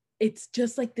 It's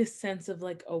just like this sense of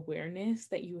like awareness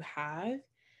that you have,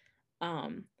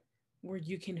 um where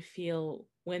you can feel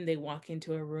when they walk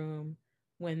into a room,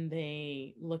 when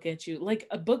they look at you. Like,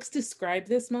 books describe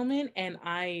this moment, and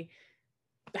I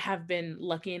have been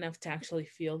lucky enough to actually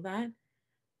feel that,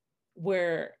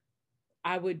 where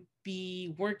I would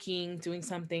be working, doing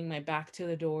something, my back to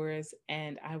the doors,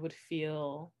 and I would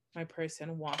feel my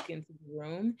person walk into the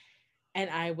room, and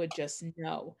I would just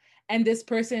know. And this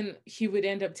person, he would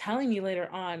end up telling me later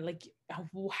on, like,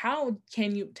 how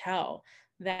can you tell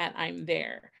that I'm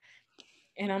there?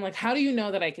 And I'm like, how do you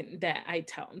know that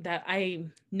I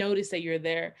notice that you're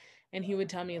there? And he would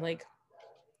tell me, like,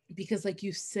 because like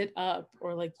you sit up,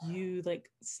 or like you like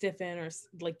stiffen, or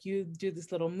like you do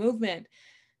this little movement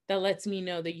that lets me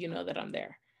know that you know that I'm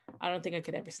there. I don't think I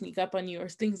could ever sneak up on you, or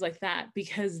things like that,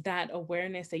 because that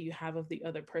awareness that you have of the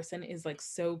other person is like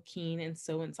so keen and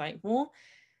so insightful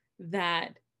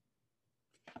that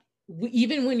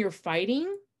even when you're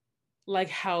fighting, like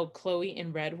how Chloe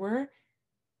and Red were,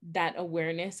 that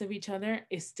awareness of each other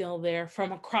is still there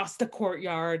from across the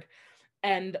courtyard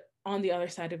and on the other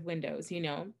side of windows, you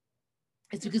know?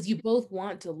 It's because you both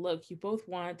want to look, you both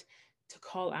want to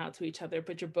call out to each other,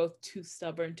 but you're both too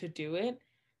stubborn to do it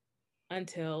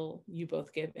until you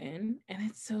both give in. And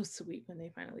it's so sweet when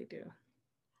they finally do.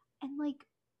 And like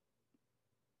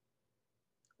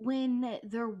when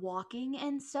they're walking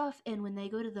and stuff and when they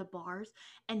go to the bars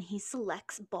and he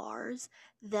selects bars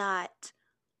that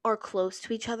are close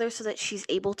to each other so that she's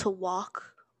able to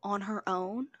walk on her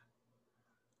own,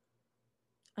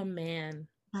 A man.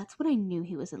 that's when I knew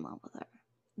he was in love with her.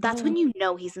 That's Oh, when you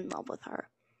know he's in love with her.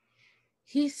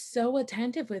 he's so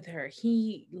attentive with her.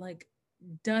 He like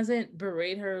doesn't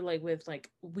berate her like with like,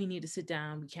 we need to sit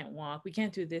down, we can't walk, we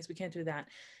can't do this, we can't do that.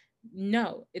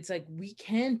 No, it's like, we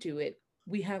can do it.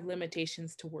 We have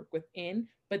limitations to work within,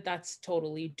 but that's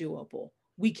totally doable.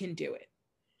 We can do it.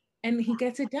 And he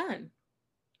gets it done.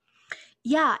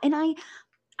 Yeah, and I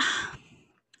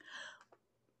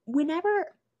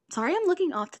whenever sorry, I'm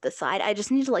looking off to the side. I just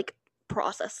need to like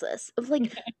process this. Of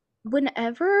like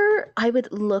whenever I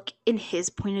would look in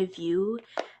his point of view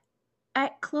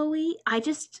at Chloe, I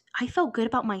felt good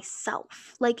about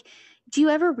myself. Like, do you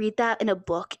ever read that in a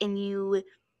book and you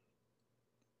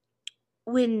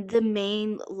when the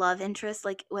main love interest,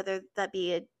 like whether that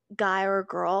be a guy or a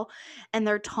girl, and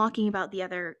they're talking about the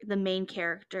other main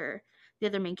character,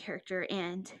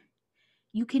 and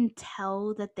you can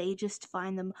tell that they just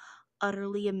find them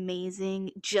utterly amazing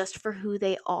just for who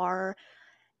they are,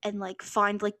 and like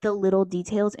find like the little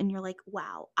details, and you're like,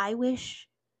 wow, I wish.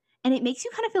 And it makes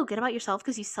you kind of feel good about yourself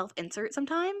because you self insert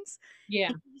sometimes. Yeah.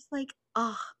 And you're just like,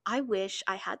 oh, I wish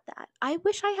I had that. I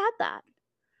wish I had that.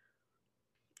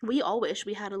 We all wish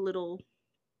we had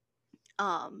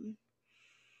um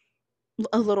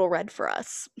a little red for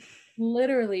us.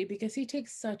 Literally, because he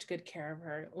takes such good care of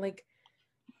her. Like,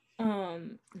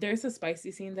 there's a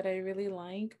spicy scene that I really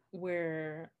like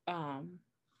where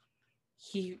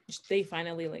he they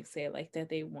finally like say like that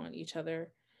they want each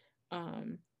other.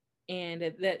 Um and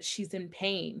that she's in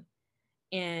pain.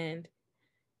 And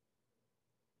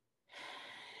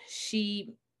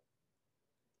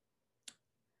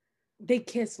they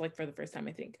kiss like for the first time.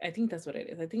 I think that's what it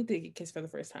is. I think they kiss for the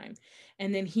first time,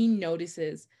 and then he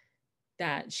notices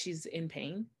that she's in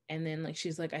pain, and then like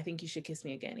she's like, I think you should kiss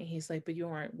me again, and he's like, but you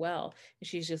aren't well. And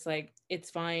she's just like,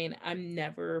 it's fine, I'm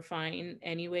never fine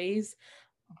anyways,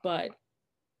 but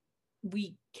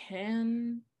we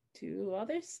can do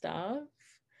other stuff.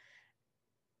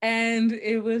 And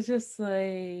it was just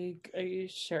like, are you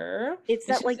sure? It's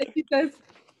that like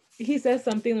he says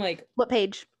something like, what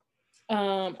page?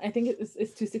 I think it's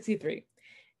 263.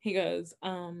 He goes,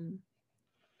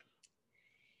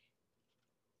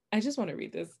 I just want to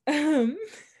read this.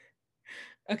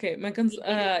 Okay,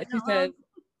 she says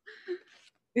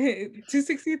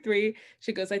 263.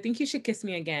 She goes, I think you should kiss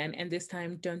me again, and this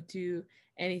time don't do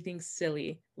anything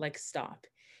silly like stop.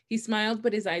 He smiled,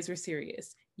 but his eyes were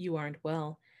serious. You aren't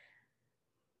well.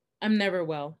 I'm never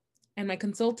well. And my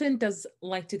consultant does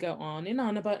like to go on and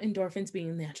on about endorphins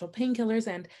being natural painkillers.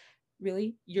 And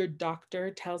really, your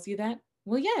doctor tells you that?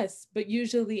 Well, yes, but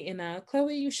usually in a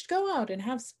Chloe, you should go out and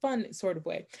have fun sort of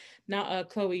way. Not a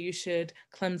Chloe, you should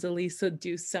clumsily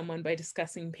seduce someone by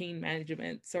discussing pain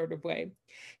management sort of way.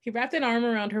 He wrapped an arm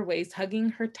around her waist, hugging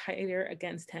her tighter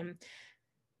against him.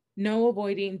 No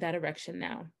avoiding that erection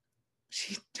now.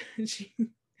 She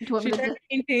tried to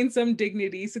maintain some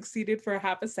dignity, succeeded for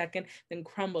half a second, then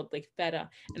crumbled like feta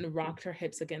and rocked her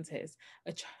hips against his.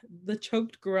 The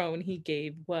choked groan he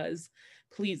gave was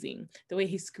pleasing. The way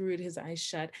he screwed his eyes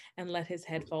shut and let his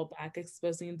head fall back,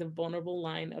 exposing the vulnerable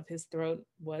line of his throat,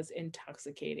 was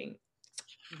intoxicating.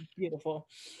 Beautiful.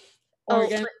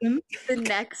 Orgasm. The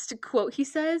next quote he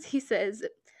says,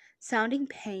 sounding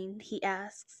pained, he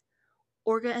asks,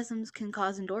 orgasms can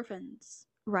cause endorphins,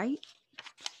 right?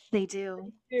 They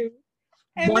do.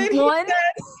 And one.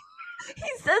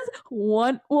 He says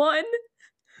one.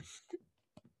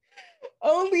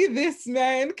 Only this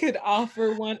man could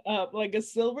offer one up, like a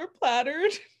silver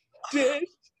plattered dish.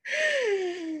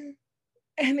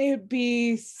 And it'd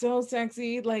be so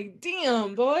sexy. Like,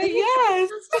 damn, boy, yes.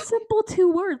 Just a simple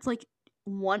 2 words, like,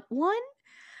 want one?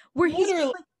 Where he's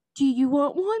like, do you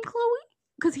want one, Chloe?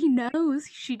 Because he knows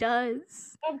she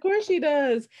does. Of course she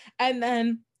does. And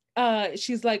then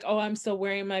she's like, oh, I'm still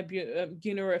wearing my I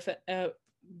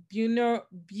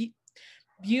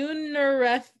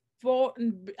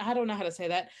don't know how to say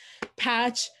that,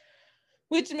 patch,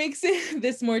 which makes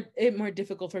it more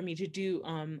difficult for me to do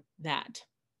that.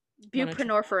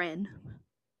 Buprenorphine.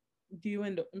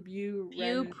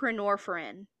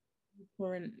 Buprenorphine.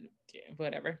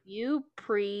 Whatever.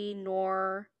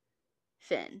 Buprenorphine.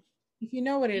 If you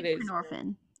know what it is.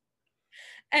 Buprenorphine.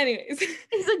 Anyways.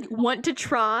 He's like, want to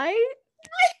try? And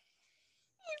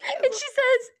she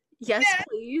says, yes,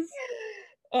 please.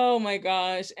 Oh my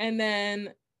gosh. And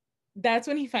then that's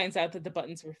when he finds out that the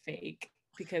buttons were fake,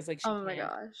 because like she can't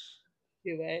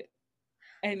do it.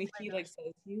 And he like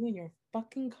says, you and your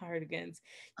fucking cardigans,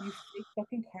 you fake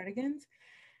fucking cardigans.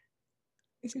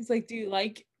 And she's like, do you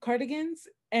like cardigans?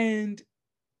 And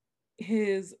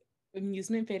his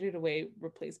amusement faded away,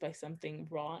 replaced by something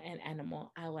raw and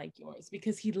animal. I like yours.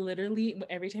 Because he literally,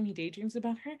 every time he daydreams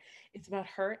about her, it's about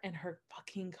her and her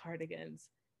fucking cardigans.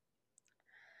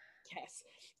 Yes.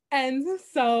 And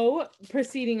so,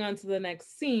 proceeding on to the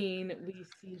next scene, we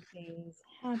see things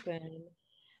happen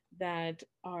that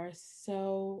are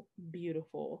so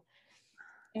beautiful.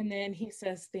 And then he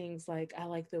says things like, I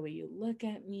like the way you look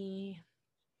at me.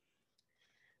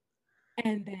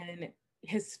 And then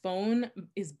his phone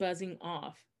is buzzing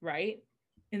off, right?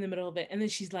 In the middle of it. And then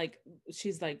she's like,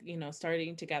 you know,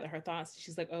 starting to gather her thoughts.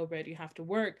 She's like, oh, Red, you have to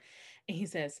work. And he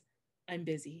says, I'm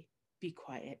busy. Be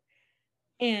quiet.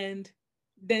 And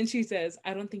then she says,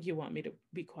 I don't think you want me to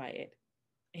be quiet.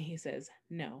 And he says,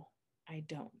 no, I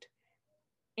don't.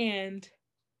 And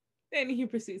then he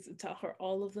proceeds to tell her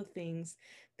all of the things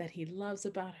that he loves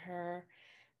about her.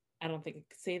 I don't think I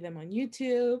could say them on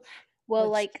YouTube. Well,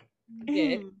 like,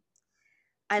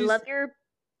 I love your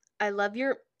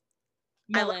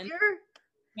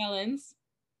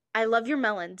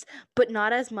melons, but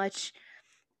not as much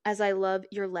as I love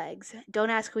your legs. Don't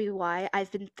ask me why.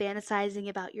 I've been fantasizing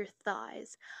about your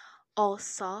thighs, all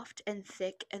soft and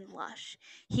thick and lush.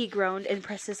 He groaned and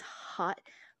pressed his hot,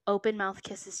 open mouth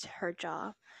kisses to her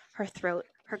jaw, her throat,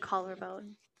 her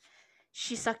collarbone.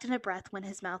 She sucked in a breath when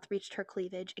his mouth reached her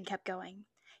cleavage and kept going.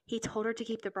 He told her to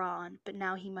keep the bra on, but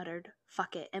now he muttered,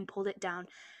 fuck it, and pulled down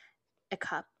a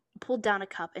cup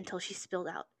until she spilled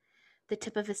out. The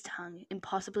tip of his tongue,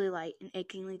 impossibly light and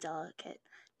achingly delicate,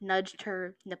 nudged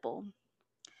her nipple.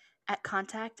 At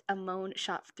contact, a moan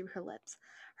shot through her lips.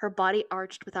 Her body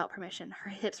arched without permission, her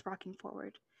hips rocking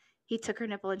forward. He took her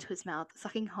nipple into his mouth,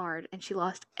 sucking hard, and she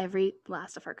lost every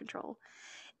blast of her control.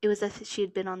 It was as if she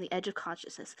had been on the edge of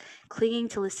consciousness, clinging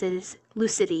to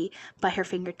lucidity by her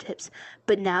fingertips,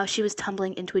 but now she was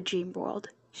tumbling into a dream world.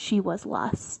 She was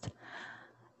lust.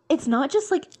 It's not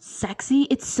just like sexy,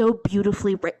 it's so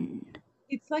beautifully written.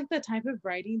 It's like the type of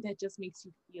writing that just makes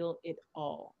you feel it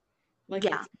all. Like,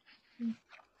 yeah.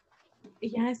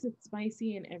 Yes, it's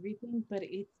spicy and everything, but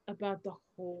it's about the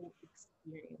whole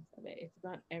experience of it. It's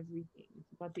about everything.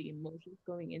 It's about the emotions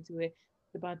going into it.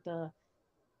 It's about the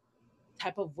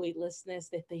type of weightlessness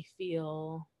that they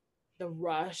feel, the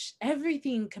rush,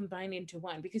 everything combined into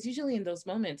one. Because usually in those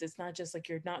moments, it's not just like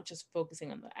you're not just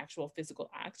focusing on the actual physical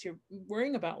acts, you're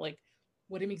worrying about like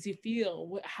what it makes you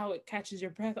feel, how it catches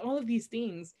your breath, all of these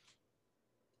things.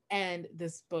 And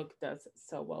this book does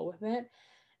so well with it.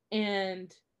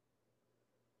 And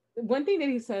one thing that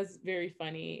he says very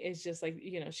funny is just like,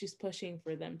 she's pushing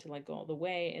for them to like go all the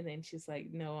way. And then she's like,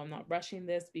 no, I'm not rushing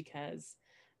this because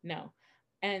no.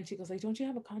 And she goes like, don't you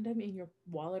have a condom in your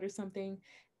wallet or something?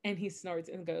 And he snorts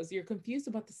and goes, you're confused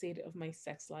about the state of my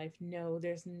sex life. No,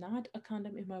 there's not a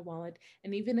condom in my wallet.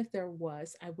 And even if there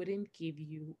was, I wouldn't give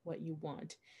you what you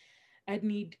want. I'd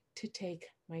need to take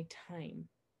my time.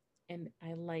 And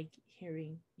I like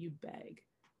hearing you beg.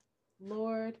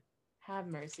 Lord, have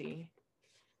mercy.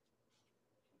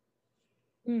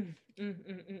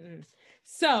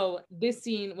 So this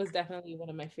scene was definitely one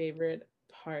of my favorite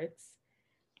parts,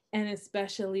 and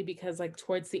especially because like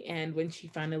towards the end when she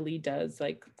finally does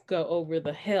like go over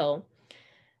the hill,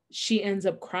 she ends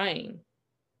up crying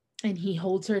and he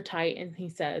holds her tight and he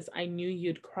says, I knew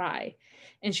you'd cry.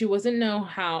 And she wasn't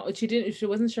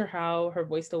sure how her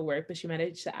voice still worked, but she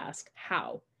managed to ask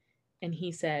how. And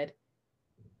he said,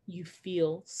 you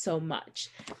feel so much.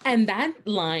 And that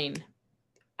line,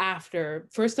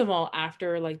 first of all,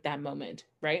 after like that moment,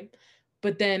 right?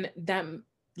 But then that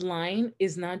line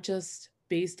is not just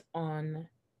based on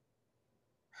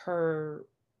her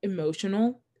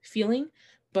emotional feeling,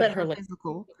 but her like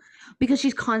physical, because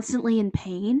she's constantly in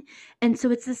pain. And so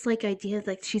it's this like idea of,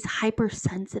 like, she's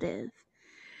hypersensitive.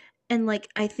 And like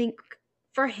I think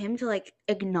for him to like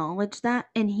acknowledge that,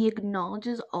 and he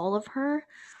acknowledges all of her,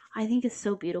 I think is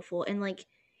so beautiful. And like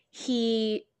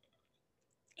he's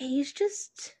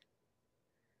just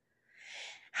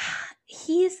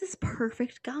he is this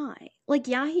perfect guy. Like,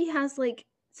 yeah, he has like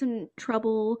some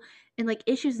trouble and like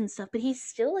issues and stuff, but he's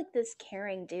still like this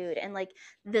caring dude. And like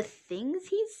the things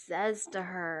he says to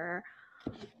her,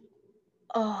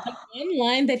 oh, one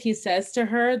line that he says to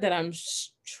her that I'm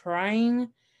trying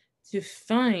to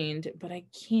find, but I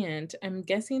can't. I'm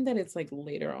guessing that it's like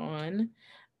later on.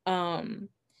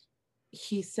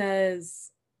 He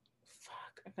says,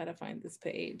 fuck, I gotta find this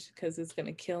page because it's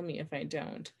gonna kill me if I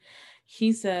don't.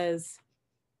 He says,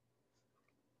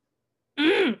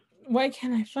 why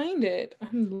can't I find it?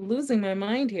 I'm losing my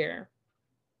mind here.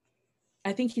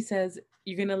 I think he says,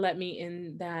 you're gonna let me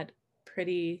in that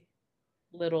pretty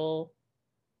little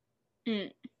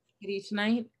kitty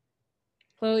tonight,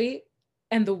 Chloe.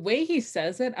 And the way he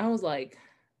says it, I was like,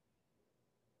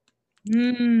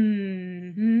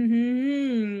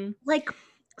 like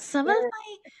some of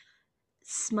my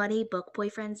smutty book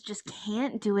boyfriends just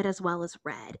can't do it as well as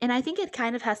Red. And I think it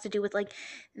kind of has to do with like,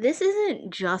 this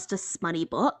isn't just a smutty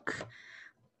book.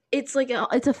 It's like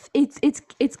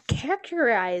it's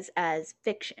characterized as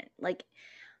fiction. Like,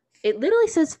 it literally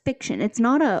says fiction. It's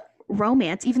not a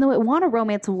romance, even though it won a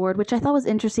romance award, which I thought was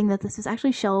interesting that this is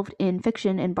actually shelved in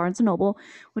fiction in Barnes and Noble,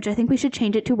 which I think we should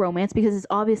change it to romance, because it's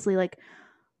obviously like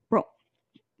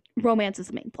romance is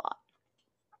the main plot.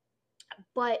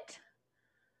 But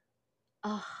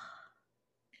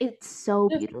it's so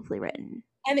beautifully written.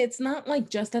 And it's not like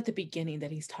just at the beginning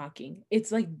that he's talking.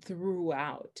 It's like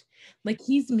throughout. Like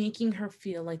he's making her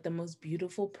feel like the most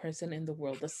beautiful person in the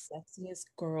world, the sexiest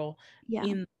girl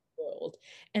in the world.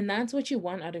 And that's what you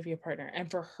want out of your partner. And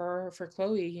for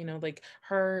Chloe, like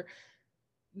her,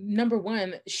 number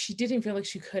one, she didn't feel like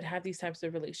she could have these types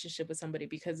of relationship with somebody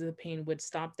because the pain would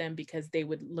stop them, because they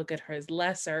would look at her as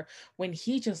lesser, when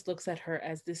he just looks at her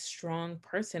as this strong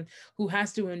person who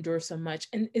has to endure so much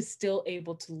and is still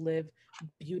able to live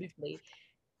beautifully.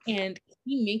 And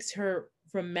he makes her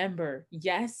remember,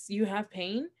 yes, you have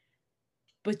pain,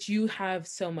 but you have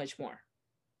so much more.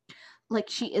 Like,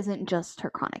 she isn't just her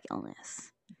chronic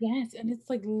illness. Yes, and it's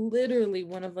like literally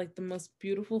one of like the most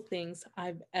beautiful things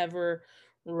I've ever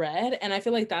read, and I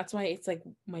feel like that's why it's like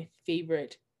my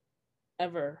favorite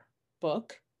ever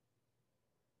book,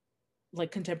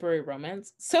 like contemporary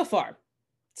romance so far,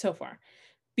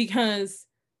 because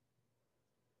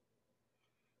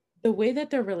the way that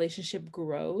their relationship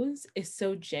grows is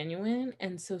so genuine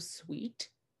and so sweet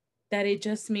that it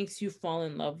just makes you fall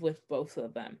in love with both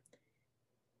of them.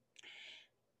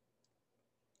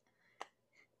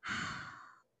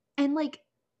 And like,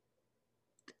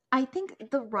 I think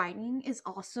the writing is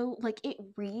also like, it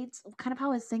reads kind of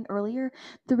how I was saying earlier.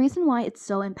 The reason why it's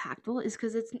so impactful is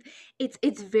because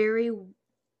it's very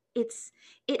it's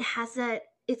it has that,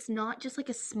 it's not just like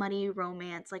a smutty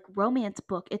romance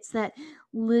book. It's that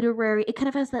literary, it kind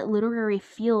of has that literary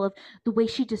feel of the way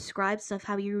she describes stuff,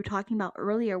 how you were talking about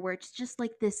earlier, where it's just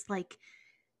like this like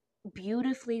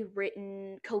beautifully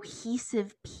written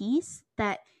cohesive piece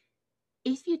that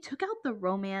if you took out the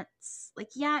romance, like,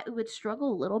 yeah, it would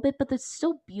struggle a little bit, but it's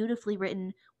still beautifully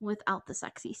written without the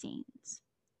sexy scenes.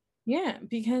 Yeah,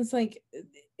 because like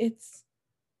it's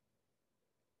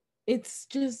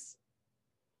just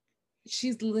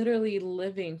she's literally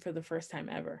living for the first time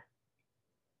ever.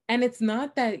 And it's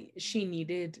not that she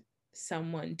needed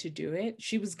someone to do it.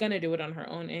 She was going to do it on her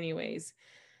own anyways.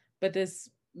 But this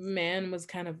man was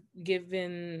kind of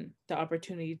given the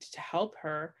opportunity to help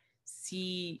her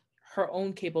see her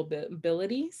own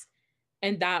capabilities.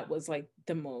 And that was like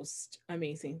the most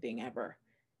amazing thing ever.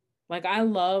 Like, I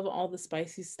love all the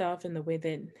spicy stuff and the way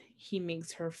that he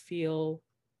makes her feel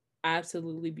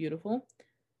absolutely beautiful.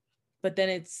 But then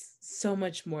it's so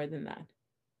much more than that.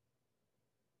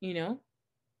 You know?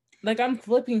 Like, I'm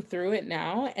flipping through it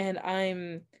now and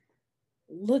I'm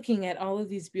looking at all of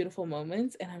these beautiful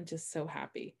moments and I'm just so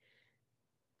happy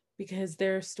because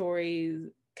their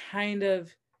stories kind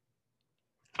of,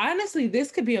 honestly,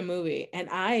 this could be a movie and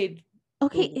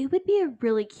Okay, it would be a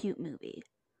really cute movie.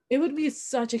 It would be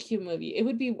such a cute movie. It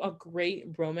would be a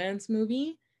great romance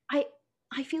movie.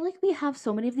 I feel like we have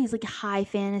so many of these like high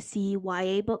fantasy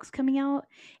YA books coming out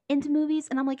into movies,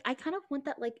 and I'm like, I kind of want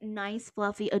that like nice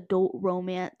fluffy adult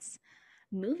romance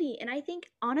movie. And I think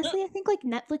honestly, I think like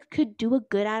Netflix could do a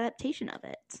good adaptation of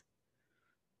it.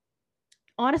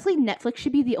 Honestly, Netflix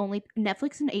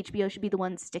and HBO should be the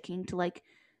ones sticking to like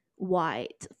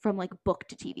white from like book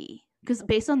to TV, because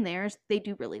based on theirs, they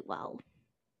do really well.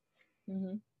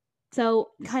 Mm-hmm. So,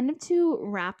 kind of to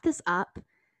wrap this up,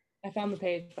 I found the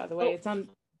page, by the way. It's on the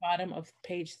bottom of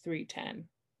page 310,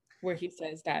 where he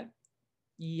says that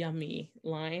yummy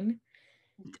line.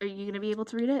 Are you going to be able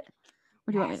to read it?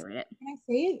 Or do you want me to read it? Can I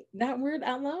say that word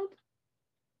out loud?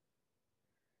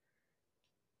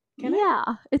 Yeah,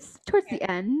 it's towards the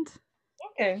end.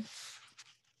 Okay.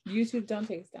 YouTube, don't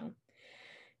take us down.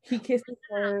 He kisses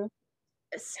her.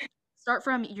 Start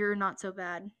from "You're Not So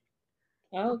Bad."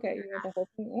 Oh, okay. You want the whole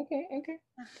thing? Okay.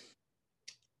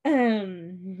 Do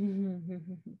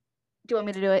you want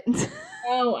me to do it?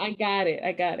 Oh, I got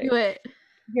it. Do it.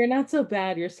 You're not so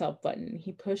bad yourself button.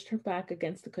 He pushed her back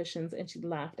against the cushions and she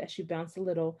laughed as she bounced a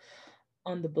little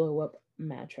on the blow-up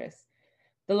mattress.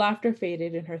 The laughter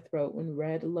faded in her throat when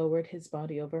Red lowered his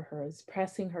body over hers,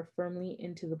 pressing her firmly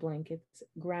into the blankets,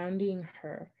 grounding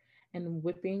her and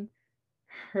whipping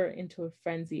her into a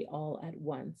frenzy all at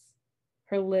once.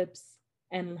 Her lips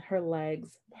and her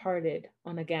legs parted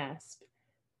on a gasp.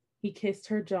 He kissed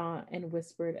her jaw and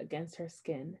whispered against her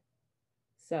skin,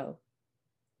 "So,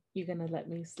 you gonna let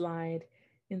me slide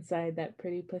inside that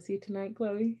pretty pussy tonight,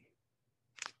 Chloe?"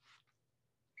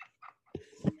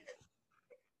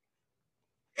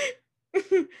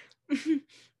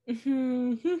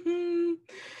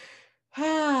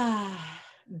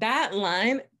 That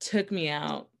line took me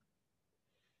out.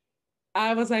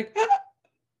 I was like,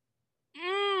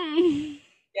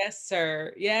 yes,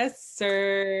 sir. Yes,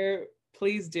 sir.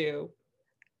 Please do.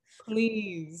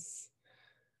 Please.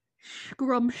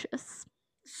 Scrumptious.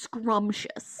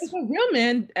 If a real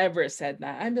man ever said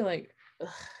that, I'd be like, ugh.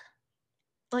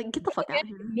 Like, get the fuck out of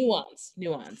here.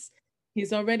 Nuance.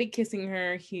 He's already kissing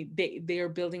her. They are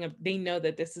building up. They know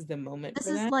that this is the moment. This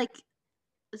is like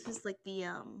the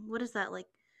what is that, like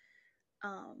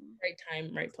right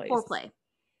time, right place. Foreplay.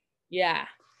 Yeah.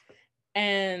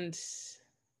 And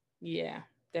yeah,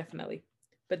 definitely.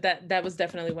 But that was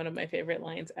definitely one of my favorite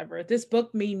lines ever. This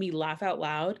book made me laugh out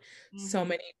loud so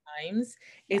many times.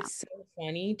 Yeah. It's so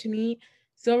funny to me.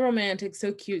 So romantic,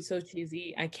 so cute, so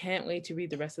cheesy. I can't wait to read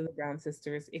the rest of the Brown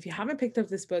Sisters. If you haven't picked up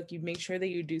this book, you make sure that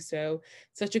you do so.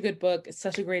 Such a good book. It's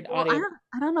such a great audio.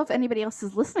 I don't know if anybody else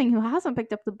is listening who hasn't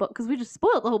picked up the book, because we just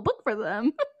spoiled the whole book for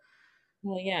them.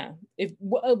 Well, yeah.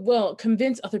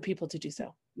 Convince other people to do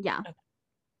so. Yeah.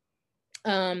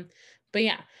 Okay. But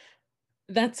yeah,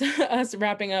 that's us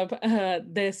wrapping up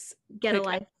this Get a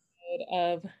Life episode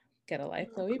of Get a Life,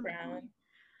 Chloe Brown.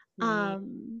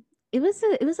 It was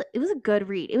a good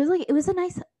read. It was a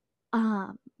nice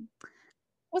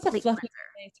was a Palate fluffy,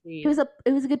 cleanser. nice read.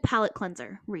 It was a good palate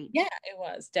cleanser read. Yeah, it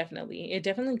was definitely. It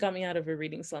definitely got me out of a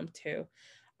reading slump too.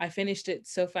 I finished it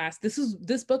so fast.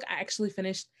 This book I actually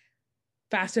finished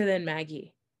faster than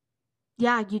Maggie.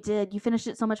 Yeah, you did. You finished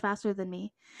it so much faster than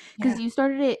me because Yeah, you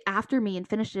started it after me and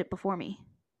finished it before me.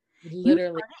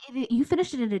 literally. You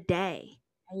finished it in a day.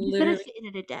 I You finished literally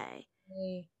it in a day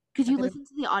I because you could have listened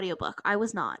to the audiobook. I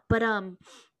was not, but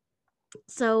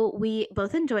so we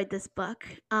both enjoyed this book.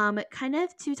 Kind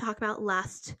of to talk about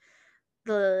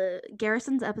the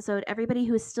Garrison's episode. Everybody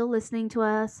who is still listening to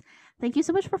us, thank you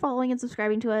so much for following and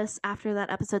subscribing to us after that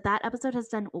episode. That episode has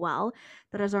done well.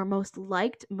 That is our most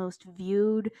liked, most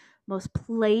viewed, most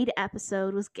played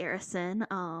episode was Garrison.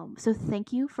 So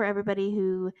thank you for everybody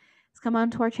who has come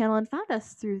onto our channel and found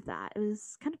us through that. It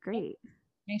was kind of great.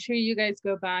 make sure you guys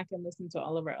go back and listen to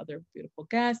all of our other beautiful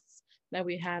guests that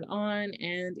we had on.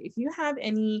 And if you have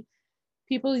any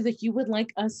people that you would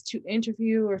like us to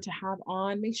interview or to have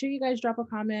on, make sure you guys drop a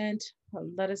comment,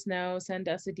 let us know, send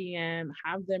us a DM,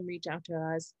 have them reach out to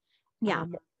us. Yeah.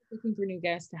 We're looking for new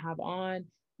guests to have on.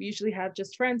 We usually have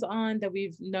just friends on that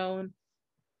we've known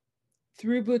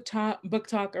through book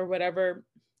talk or whatever,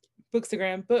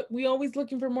 Bookstagram, but we always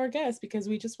looking for more guests because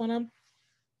we just want to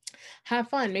have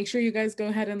fun. Make sure you guys go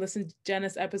ahead and listen to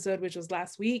Jenna's episode, which was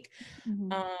last week.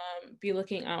 Be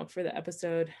looking out for the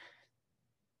episode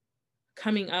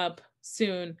coming up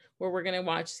soon where we're going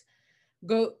to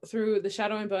go through the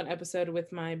Shadow and Bone episode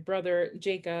with my brother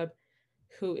Jacob,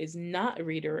 who is not a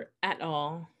reader at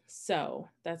all. So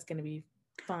that's going to be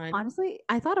fun. Honestly,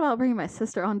 I thought about bringing my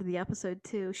sister onto the episode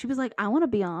too. She was like, I want to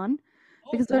be on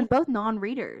because they're both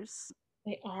non-readers.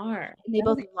 They are. And they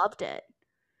both loved it.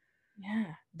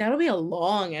 Yeah, that'll be a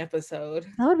long episode.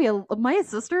 That would be my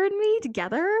sister and me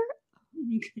together.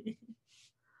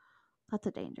 That's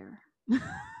a danger. For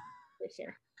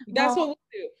sure. That's what we'll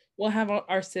do. We'll have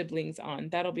our siblings on.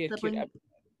 That'll be a cute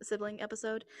sibling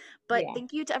episode. But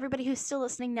thank you to everybody who's still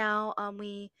listening now.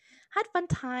 We had fun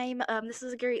time. This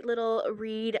is a great little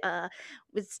read.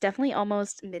 It's definitely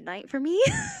almost midnight for me.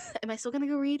 Am I still gonna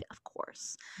go read? Of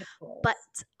course. But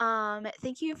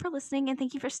thank you for listening and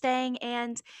thank you for staying.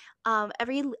 And all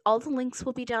the links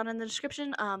will be down in the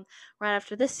description. Right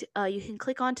after this, you can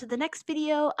click on to the next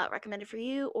video recommended for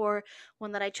you, or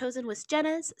one that I chosen was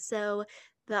Jenna's. So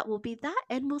that will be that,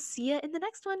 and we'll see you in the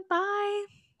next one. Bye.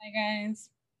 Bye, guys.